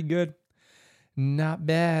 Pretty good. Not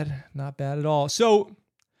bad. Not bad at all. So,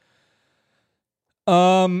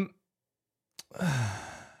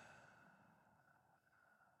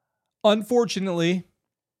 unfortunately,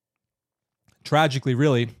 tragically,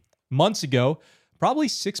 really, months ago, probably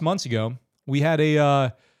 6 months ago, we had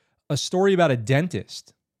a story about a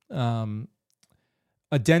dentist. A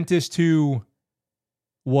dentist who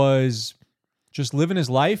was just living his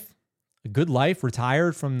life, a good life,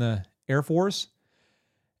 retired from the Air Force.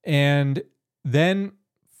 And then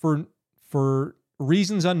for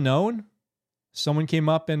reasons unknown, someone came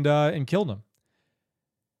up and killed him.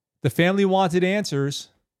 The family wanted answers,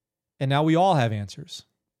 and now we all have answers.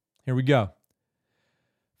 Here we go.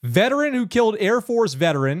 Veteran who killed Air Force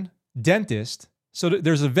veteran dentist. So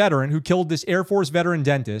there's a veteran who killed this Air Force veteran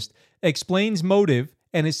dentist, explains motive,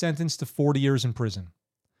 and is sentenced to 40 years in prison.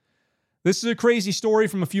 This is a crazy story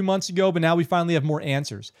from a few months ago, but now we finally have more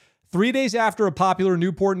answers. 3 days after a popular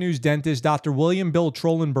Newport News dentist, Dr. William Bill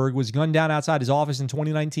Trollenberg, was gunned down outside his office in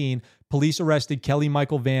 2019, police arrested Kelly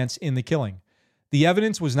Michael Vance in the killing. The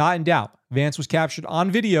evidence was not in doubt. Vance was captured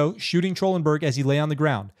on video shooting Trollenberg as he lay on the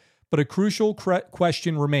ground. But a crucial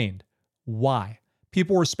question remained. Why?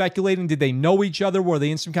 People were speculating, did they know each other? Were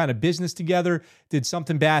they in some kind of business together? Did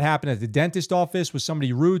something bad happen at the dentist office? Was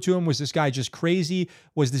somebody rude to him? Was this guy just crazy?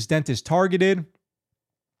 Was this dentist targeted?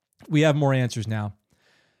 We have more answers now.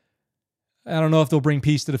 I don't know if they'll bring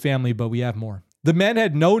peace to the family, but we have more. The men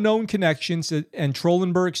had no known connections, and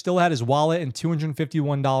Trollenberg still had his wallet and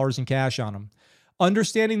 $251 in cash on him.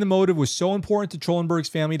 Understanding the motive was so important to Trollenberg's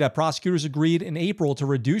family that prosecutors agreed in April to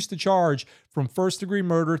reduce the charge from first-degree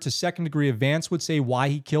murder to second-degree if Vance would say why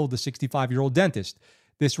he killed the 65-year-old dentist.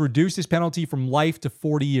 This reduced his penalty from life to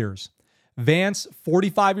 40 years. Vance,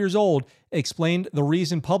 45 years old, explained the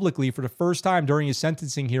reason publicly for the first time during his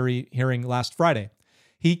sentencing hearing last Friday.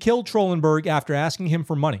 He killed Trollenberg after asking him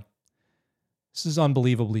for money. This is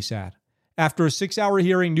unbelievably sad. After a 6-hour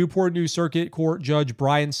hearing, Newport News Circuit Court Judge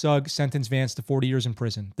Brian Sugg sentenced Vance to 40 years in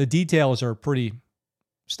prison. The details are pretty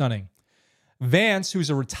stunning. Vance, who's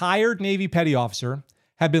a retired Navy petty officer,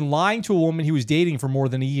 had been lying to a woman he was dating for more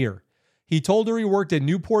than a year. He told her he worked at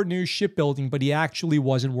Newport News Shipbuilding, but he actually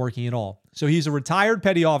wasn't working at all. So he's a retired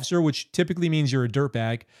petty officer, which typically means you're a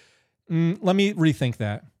dirtbag. Let me rethink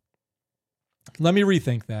that.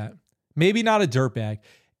 Maybe not a dirtbag.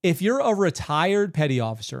 If you're a retired petty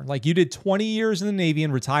officer, like you did 20 years in the Navy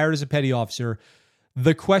and retired as a petty officer,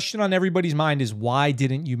 the question on everybody's mind is, why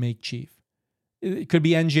didn't you make chief? It could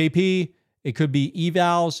be NJP. It could be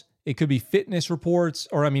evals. It could be fitness reports,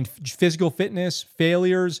 physical fitness,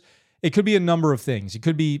 failures. It could be a number of things. It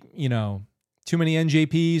could be, too many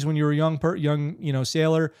NJPs when you were a young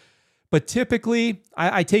sailor. But typically,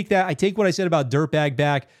 I take what I said about dirtbag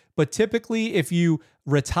back. But typically, if you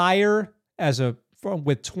retire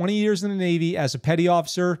with 20 years in the Navy as a petty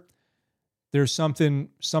officer, there's something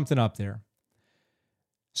up there.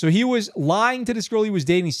 So he was lying to this girl he was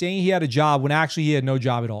dating, saying he had a job when actually he had no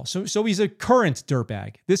job at all. So he's a current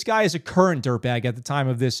dirtbag. This guy is a current dirtbag at the time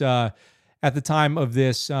of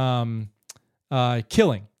this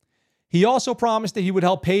killing. He also promised that he would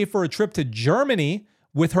help pay for a trip to Germany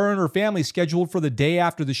with her and her family scheduled for the day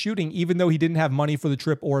after the shooting, even though he didn't have money for the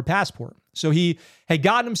trip or a passport. So he had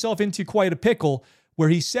gotten himself into quite a pickle where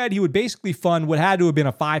he said he would basically fund what had to have been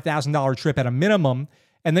a $5,000 trip at a minimum,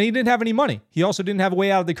 and then he didn't have any money. He also didn't have a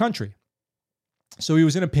way out of the country. So he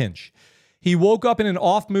was in a pinch. He woke up in an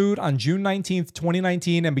off mood on June 19th,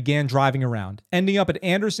 2019, and began driving around, ending up at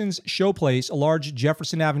Anderson's Show Place, a large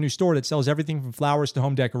Jefferson Avenue store that sells everything from flowers to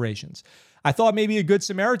home decorations. I thought maybe a good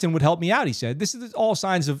Samaritan would help me out, he said. This is all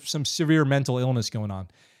signs of some severe mental illness going on.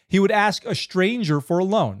 He would ask a stranger for a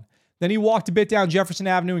loan. Then he walked a bit down Jefferson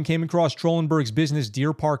Avenue and came across Trollenberg's business,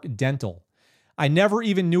 Deer Park Dental. I never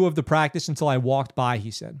even knew of the practice until I walked by, he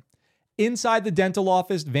said. inside the dental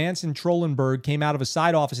office, Vance and Trollenberg came out of a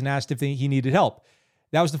side office and asked if he needed help.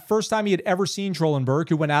 That was the first time he had ever seen Trollenberg,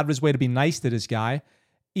 who went out of his way to be nice to this guy.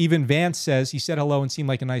 Even Vance says he said hello and seemed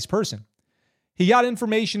like a nice person. He got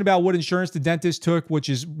information about what insurance the dentist took, which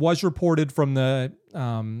was reported from the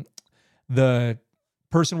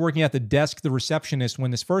person working at the desk, the receptionist,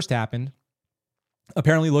 when this first happened.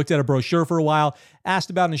 Apparently looked at a brochure for a while, asked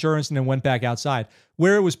about insurance, and then went back outside,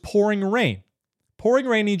 where it was pouring rain. Pouring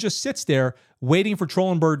rain, he just sits there waiting for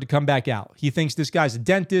Trollenberg to come back out. He thinks this guy's a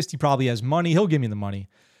dentist. He probably has money. He'll give me the money.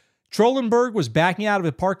 Trollenberg was backing out of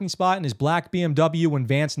a parking spot in his black BMW when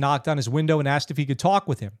Vance knocked on his window and asked if he could talk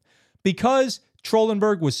with him. Because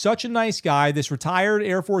Trollenberg was such a nice guy, this retired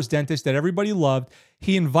Air Force dentist that everybody loved,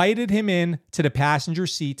 he invited him in to the passenger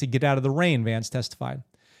seat to get out of the rain, Vance testified.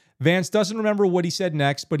 Vance doesn't remember what he said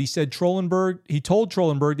next, but he told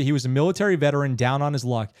Trollenberg that he was a military veteran down on his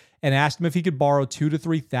luck and asked him if he could borrow $2,000 to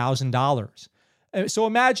 $3,000. So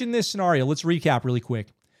imagine this scenario. Let's recap really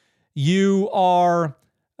quick. You are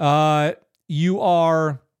a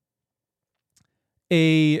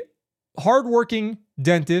hardworking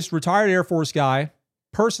dentist, retired Air Force guy,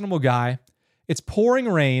 personable guy. It's pouring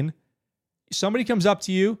rain. Somebody comes up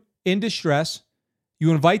to you in distress.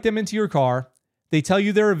 You invite them into your car. They tell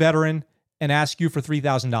you they're a veteran and ask you for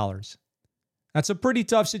 $3,000. That's a pretty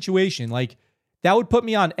tough situation. Like, that would put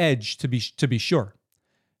me on edge to be sure.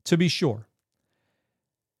 To be sure.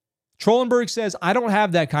 Trollenberg says, I don't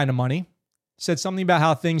have that kind of money. Said something about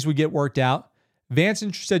how things would get worked out. Vance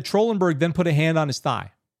said Trollenberg then put a hand on his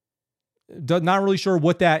thigh. Not really sure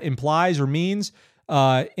what that implies or means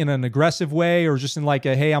in an aggressive way or just in like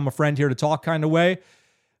a, hey, I'm a friend here to talk kind of way.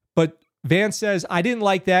 But Vance says, I didn't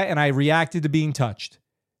like that and I reacted to being touched.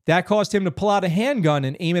 That caused him to pull out a handgun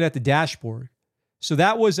and aim it at the dashboard. So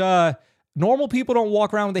that was, normal people don't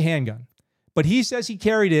walk around with a handgun. But he says he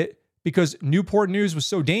carried it because Newport News was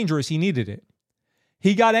so dangerous he needed it.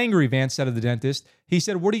 He got angry, Vance said of the dentist. He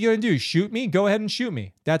said, what are you going to do, shoot me? Go ahead and shoot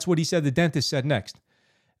me. That's what he said the dentist said next.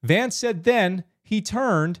 Vance said then he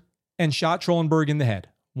turned and shot Trollenberg in the head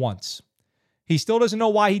once. He still doesn't know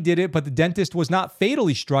why he did it, but the dentist was not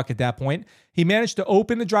fatally struck at that point. He managed to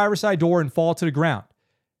open the driver's side door and fall to the ground.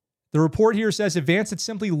 The report here says if Vance had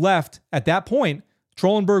simply left at that point,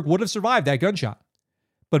 Trollenberg would have survived that gunshot.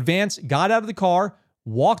 But Vance got out of the car,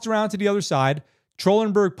 walked around to the other side.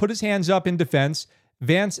 Trollenberg put his hands up in defense.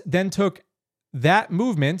 Vance then took that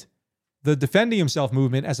movement, the defending himself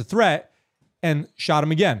movement, as a threat and shot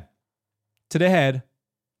him again to the head,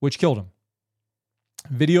 which killed him.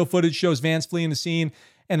 Video footage shows Vance fleeing the scene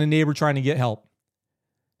and a neighbor trying to get help.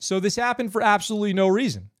 So this happened for absolutely no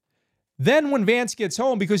reason. Then when Vance gets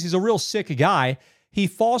home, because he's a real sick guy, he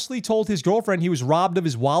falsely told his girlfriend he was robbed of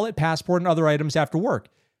his wallet, passport, and other items after work.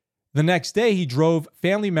 The next day, he drove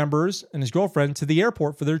family members and his girlfriend to the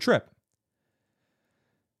airport for their trip.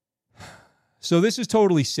 So this is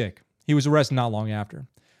totally sick. He was arrested not long after.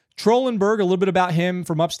 Trollenberg, a little bit about him,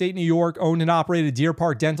 from upstate New York, owned and operated Deer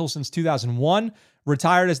Park Dental since 2001,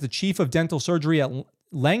 retired as the chief of dental surgery at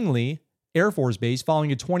Langley Air Force Base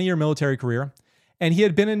following a 20-year military career, and he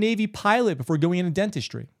had been a Navy pilot before going into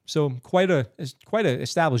dentistry. So quite a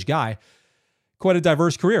established guy, quite a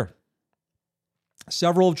diverse career.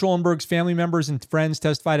 Several of Trollenberg's family members and friends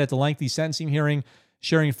testified at the lengthy sentencing hearing,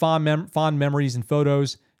 sharing fond memories and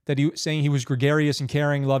photos, saying he was gregarious and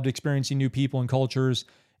caring, loved experiencing new people and cultures,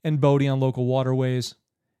 and boating on local waterways.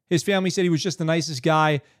 His family said he was just the nicest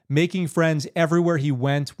guy, making friends everywhere he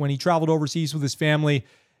went. When he traveled overseas with his family,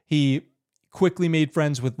 he quickly made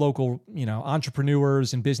friends with local,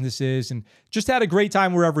 entrepreneurs and businesses, and just had a great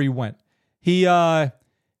time wherever he went. He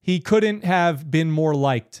couldn't have been more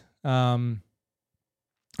liked, according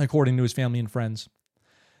to his family and friends.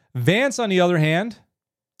 Vance, on the other hand,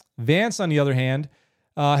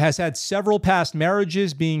 has had several past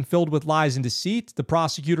marriages being filled with lies and deceit. The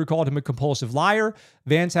prosecutor called him a compulsive liar.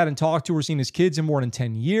 Vance hadn't talked to or seen his kids in more than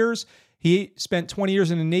 10 years. He spent 20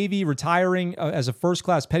 years in the Navy, retiring as a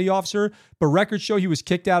first-class petty officer, but records show he was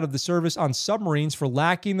kicked out of the service on submarines for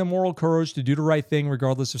lacking the moral courage to do the right thing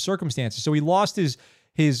regardless of circumstances. So he lost his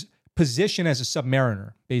position as a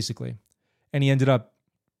submariner, basically, and he ended up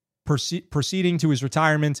proceeding to his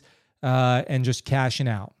retirement and just cashing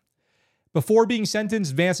out. Before being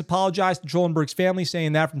sentenced, Vance apologized to Trollenberg's family,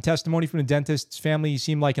 saying that from testimony from the dentist's family, he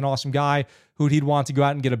seemed like an awesome guy who he'd want to go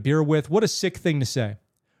out and get a beer with. What a sick thing to say.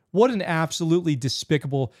 What an absolutely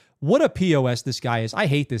despicable, what a POS this guy is. I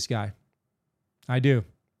hate this guy. I do.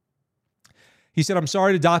 He said, I'm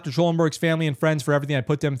sorry to Dr. Trollenberg's family and friends for everything I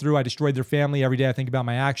put them through. I destroyed their family. Every day I think about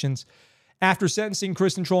my actions. After sentencing,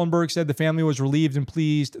 Kristen Trollenberg said the family was relieved and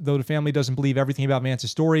pleased, though the family doesn't believe everything about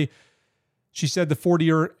Vance's story. She said the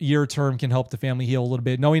 40-year term can help the family heal a little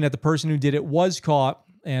bit, knowing that the person who did it was caught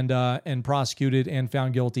and prosecuted and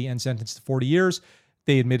found guilty and sentenced to 40 years.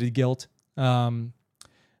 They admitted guilt.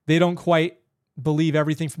 They don't quite believe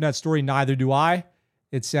everything from that story. Neither do I.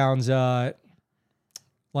 It sounds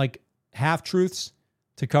like half-truths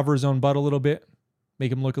to cover his own butt a little bit,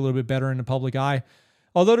 make him look a little bit better in the public eye.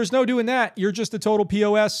 Although there's no doing that. You're just a total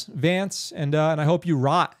POS, Vance, and I hope you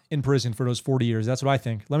rot in prison for those 40 years. That's what I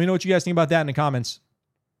think. Let me know what you guys think about that in the comments.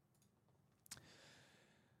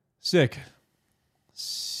 Sick.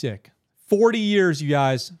 40 years, you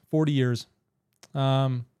guys. 40 years.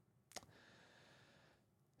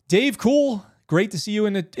 Dave Cool, great to see you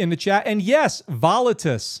in the chat. And yes,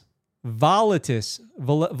 Volatius,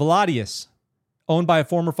 owned by a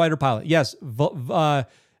former fighter pilot. Yes, Volatius.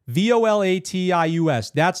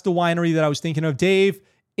 That's the winery that I was thinking of. Dave,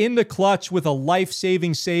 in the clutch with a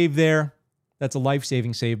life-saving save there. That's a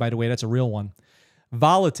life-saving save, by the way. That's a real one.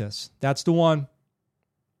 Volatius, that's the one.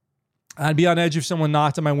 I'd be on edge if someone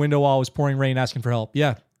knocked on my window while it was pouring rain asking for help.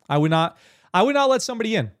 Yeah, I would not let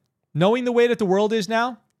somebody in. Knowing the way that the world is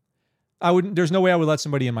now, there's no way I would let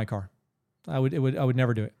somebody in my car. I would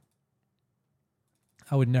never do it.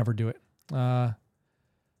 I would never do it.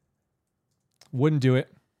 Wouldn't do it.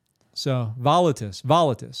 So, Volatius.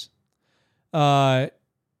 Volatus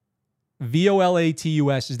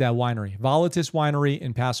is that winery. Volatius Winery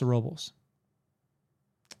in Paso Robles.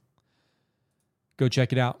 Go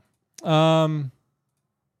check it out.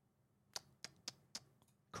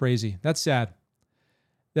 Crazy. That's sad.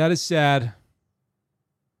 That is sad.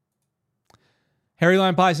 Harry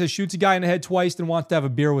Lime Pie says, shoots a guy in the head twice, then wants to have a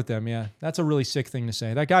beer with them. Yeah, that's a really sick thing to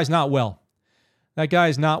say. That guy's not well.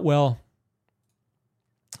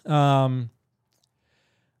 Okay,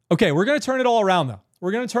 we're going to turn it all around, though.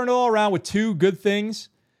 We're going to turn it all around with two good things.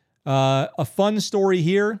 A fun story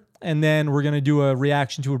here, and then we're going to do a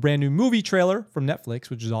reaction to a brand new movie trailer from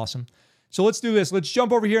Netflix, which is awesome. So let's do this. Let's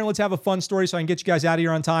jump over here and let's have a fun story so I can get you guys out of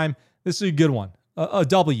here on time. This is a good one. A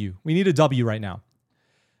W. We need a W right now.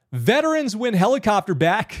 Veterans win helicopter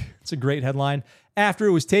back. It's a great headline. After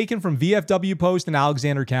it was taken from VFW post in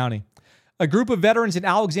Alexander County. A group of veterans in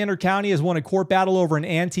Alexander County has won a court battle over an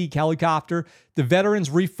antique helicopter. The veterans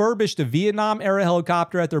refurbished a Vietnam-era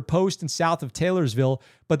helicopter at their post in south of Taylorsville,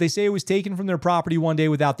 but they say it was taken from their property one day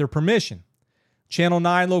without their permission. Channel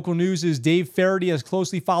 9 local news' Dave Faraday has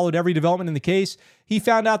closely followed every development in the case. He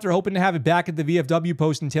found out they're hoping to have it back at the VFW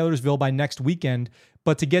post in Taylorsville by next weekend,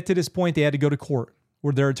 but to get to this point, they had to go to court,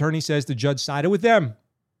 where their attorney says the judge sided with them.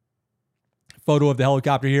 Photo of the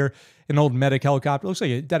helicopter here, an old medic helicopter. Looks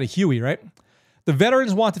like that a Huey, right? The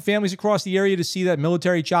veterans want the families across the area to see that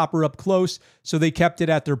military chopper up close, so they kept it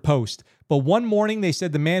at their post. But one morning, they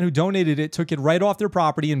said the man who donated it took it right off their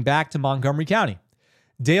property and back to Montgomery County.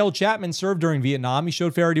 Dale Chapman served during Vietnam. He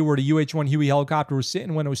showed Faraday where the UH-1 Huey helicopter was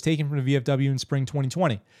sitting when it was taken from the VFW in spring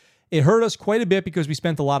 2020. It hurt us quite a bit because we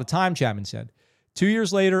spent a lot of time, Chapman said. 2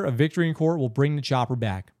 years later, a victory in court will bring the chopper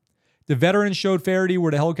back. The veterans showed Faraday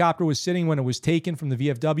where the helicopter was sitting when it was taken from the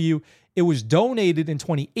VFW. It was donated in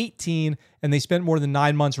 2018, and they spent more than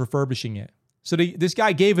 9 months refurbishing it. So this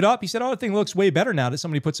guy gave it up. He said, oh, the thing looks way better now that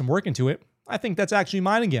somebody put some work into it. I think that's actually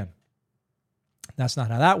mine again. That's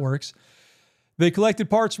not how that works. They collected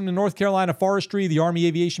parts from the North Carolina Forestry, the Army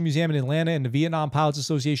Aviation Museum in Atlanta, and the Vietnam Pilots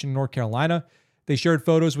Association in North Carolina. They shared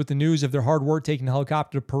photos with the news of their hard work taking the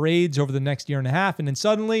helicopter to parades over the next year and a half, and then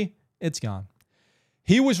suddenly, it's gone.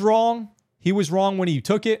 He was wrong. He was wrong when he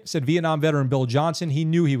took it, said Vietnam veteran Bill Johnson. He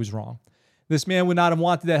knew he was wrong. This man would not have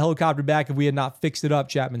wanted that helicopter back if we had not fixed it up,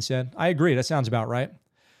 Chapman said. I agree. That sounds about right.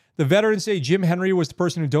 The veterans say Jim Henry was the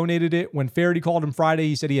person who donated it. When Faraday called him Friday,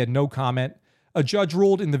 he said he had no comment. A judge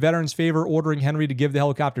ruled in the veterans' favor, ordering Henry to give the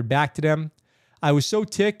helicopter back to them. I was so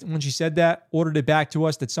ticked when she said that, ordered it back to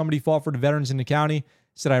us, that somebody fought for the veterans in the county,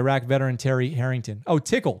 said Iraq veteran Terry Harrington. Oh,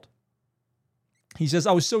 tickled. He says,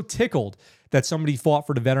 I was so tickled that somebody fought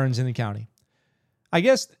for the veterans in the county. I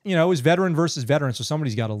guess, it was veteran versus veteran, so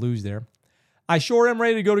somebody's got to lose there. I sure am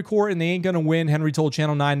ready to go to court, and they ain't going to win, Henry told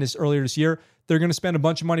Channel 9 this earlier this year. They're going to spend a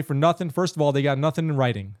bunch of money for nothing. First of all, they got nothing in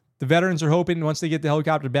writing. The veterans are hoping once they get the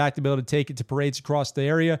helicopter back to be able to take it to parades across the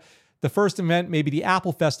area. The first event may be the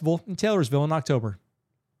Apple Festival in Taylorsville in October.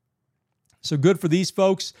 So good for these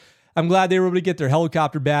folks. I'm glad they were able to get their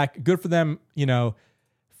helicopter back. Good for them,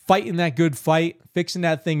 fighting that good fight, fixing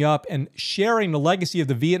that thing up, and sharing the legacy of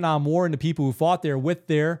the Vietnam War and the people who fought there with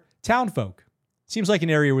their townfolk. Seems like an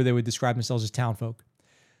area where they would describe themselves as townfolk.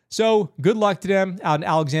 So good luck to them out in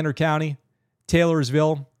Alexander County,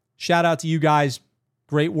 Taylorsville. Shout out to you guys.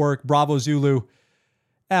 Great work. Bravo Zulu.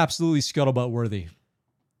 Absolutely scuttlebutt worthy.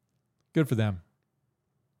 Good for them.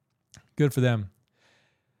 Good for them.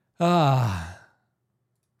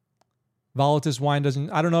 Volatus wine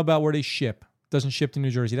doesn't, I don't know about where they ship. Doesn't ship to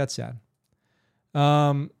New Jersey. That's sad.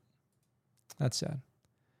 That's sad.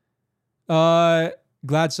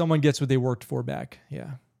 Glad someone gets what they worked for back.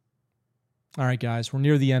 Yeah. All right, guys. We're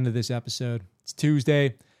near the end of this episode. It's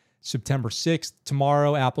Tuesday, September 6th.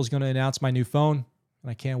 Tomorrow, Apple's going to announce my new phone,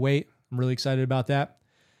 and I can't wait. I'm really excited about that.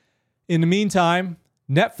 In the meantime,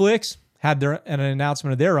 Netflix had an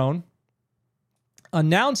announcement of their own,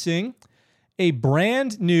 announcing a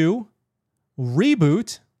brand new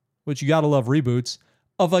reboot, which you got to love reboots,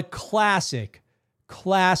 of a classic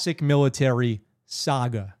military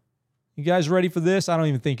saga. You guys ready for this? I don't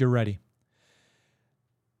even think you're ready.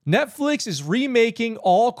 Netflix is remaking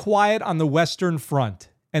All Quiet on the Western Front,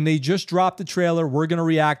 and they just dropped the trailer. We're going to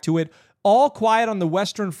react to it. All Quiet on the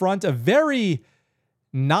Western Front, a very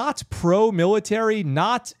not pro-military,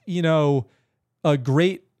 not, a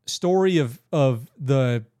great story of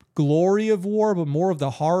the glory of war, but more of the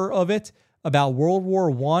horror of it, about World War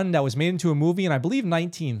I that was made into a movie in, I believe,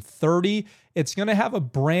 1930. It's going to have a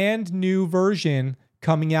brand new version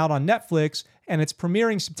coming out on Netflix, and it's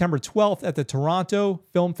premiering September 12th at the Toronto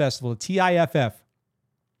Film Festival, the TIFF,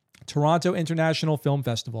 Toronto International Film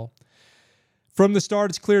Festival. From the start,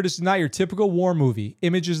 it's clear this is not your typical war movie.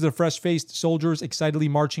 Images of the fresh-faced soldiers excitedly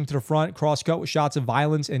marching to the front, cross-cut with shots of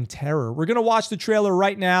violence and terror. We're going to watch the trailer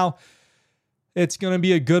right now. It's going to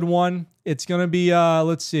be a good one. It's going to be,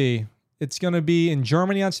 let's see. It's going to be in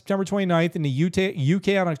Germany on September 29th, in the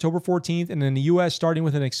UK on October 14th, and in the US starting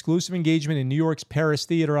with an exclusive engagement in New York's Paris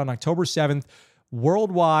Theater on October 7th.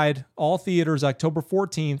 Worldwide, all theaters October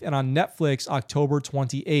 14th, and on Netflix October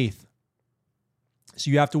 28th. So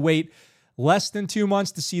you have to wait less than 2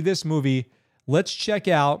 months to see this movie. Let's check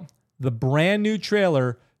out the brand new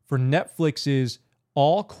trailer for Netflix's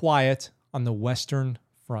All Quiet on the Western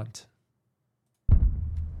Front.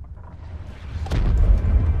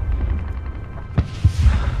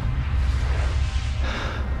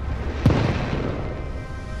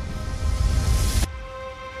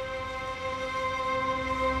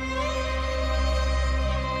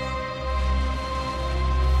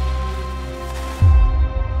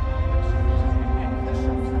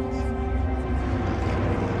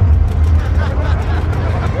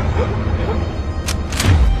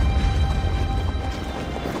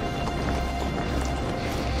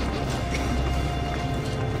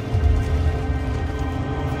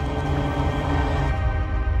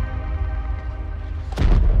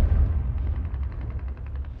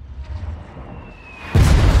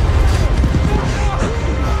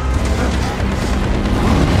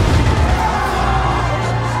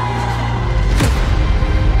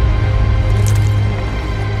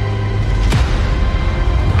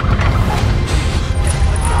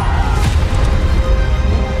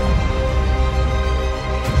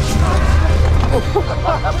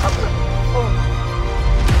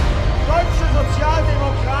 Deutsche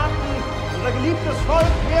Sozialdemokraten, unser geliebtes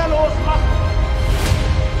Volk wehrlos machen.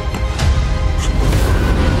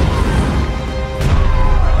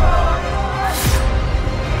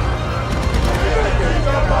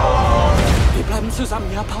 Wir bleiben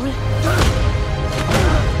zusammen, ja, Paul?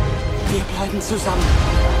 Wir bleiben zusammen.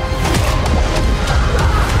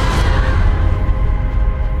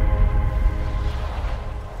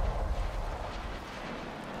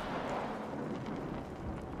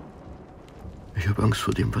 Ich habe Angst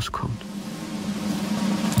vor dem, was kommt.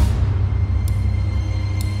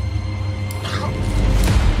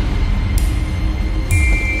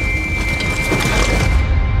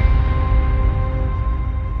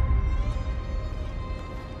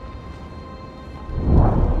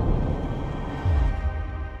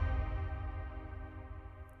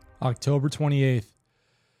 October 28th.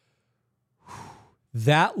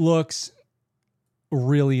 That looks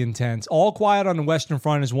really intense. All Quiet on the Western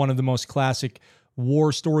Front is one of the most classic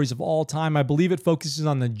war stories of all time. I believe it focuses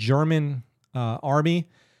on the German army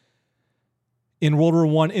in World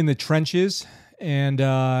War I in the trenches, and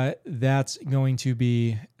that's going to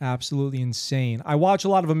be absolutely insane. I watch a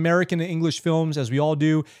lot of American and English films, as we all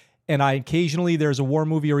do, and occasionally there's a war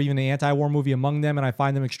movie or even an anti-war movie among them, and I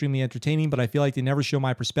find them extremely entertaining, but I feel like they never show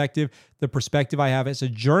my perspective. The perspective I have as a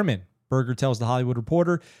German, Berger tells The Hollywood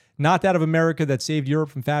Reporter, not that of America that saved Europe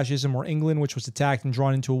from fascism, or England, which was attacked and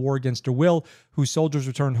drawn into a war against their will, whose soldiers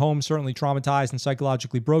returned home certainly traumatized and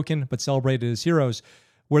psychologically broken, but celebrated as heroes.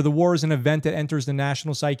 Where the war is an event that enters the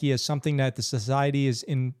national psyche as something that the society is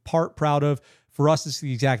in part proud of. For us, it's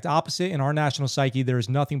the exact opposite. In our national psyche, there is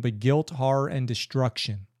nothing but guilt, horror, and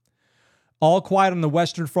destruction. All Quiet on the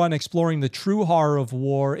Western Front, exploring the true horror of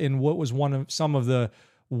war in what was some of the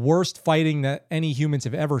worst fighting that any humans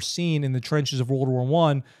have ever seen in the trenches of World War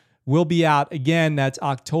I, will be out. Again, that's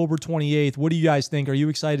October 28th. What do you guys think? Are you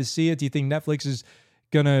excited to see it? Do you think Netflix is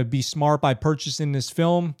going to be smart by purchasing this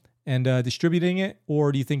film and distributing it?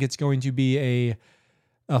 Or do you think it's going to be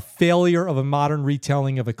a failure of a modern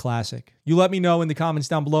retelling of a classic? You let me know in the comments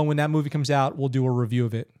down below. When that movie comes out, we'll do a review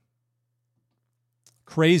of it.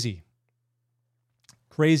 Crazy.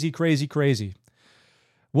 Crazy, crazy, crazy.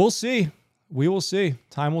 We'll see. We will see.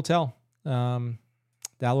 Time will tell.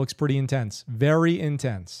 That looks pretty intense. Very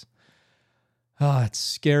intense. It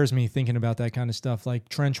scares me thinking about that kind of stuff, like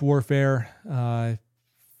trench warfare,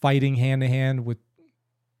 fighting hand-to-hand with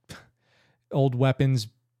old weapons,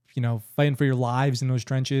 fighting for your lives in those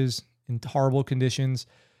trenches in horrible conditions.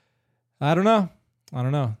 I don't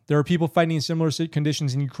know. There are people fighting in similar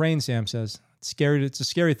conditions in Ukraine, Sam says. It's scary. It's a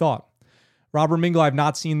scary thought. Robert Mingle, I've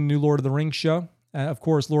not seen the new Lord of the Rings show. Of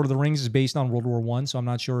course, Lord of the Rings is based on World War I, so I'm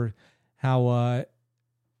not sure how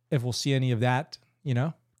if we'll see any of that,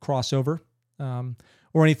 crossover,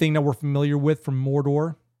 or anything that we're familiar with from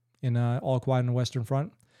Mordor in All Quiet on the Western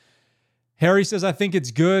Front. Harry says, I think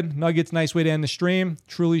it's good. Nuggets, nice way to end the stream.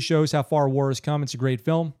 Truly shows how far war has come. It's a great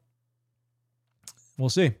film. We'll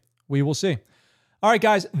see. We will see. All right,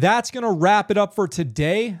 guys, that's going to wrap it up for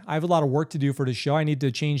today. I have a lot of work to do for this show. I need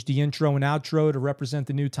to change the intro and outro to represent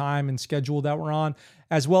the new time and schedule that we're on,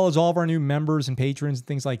 as well as all of our new members and patrons and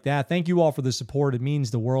things like that. Thank you all for the support. It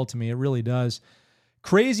means the world to me. It really does.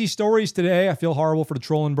 Crazy stories today. I feel horrible for the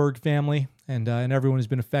Trollenberg family and everyone who's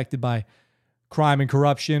been affected by crime and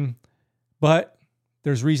corruption. But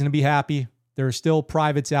there's reason to be happy. There are still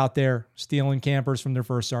privates out there stealing campers from their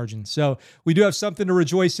first sergeants. So we do have something to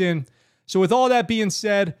rejoice in. So with all that being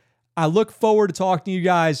said, I look forward to talking to you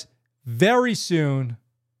guys very soon.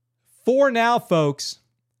 For now, folks,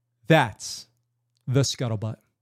 that's the Scuttlebutt.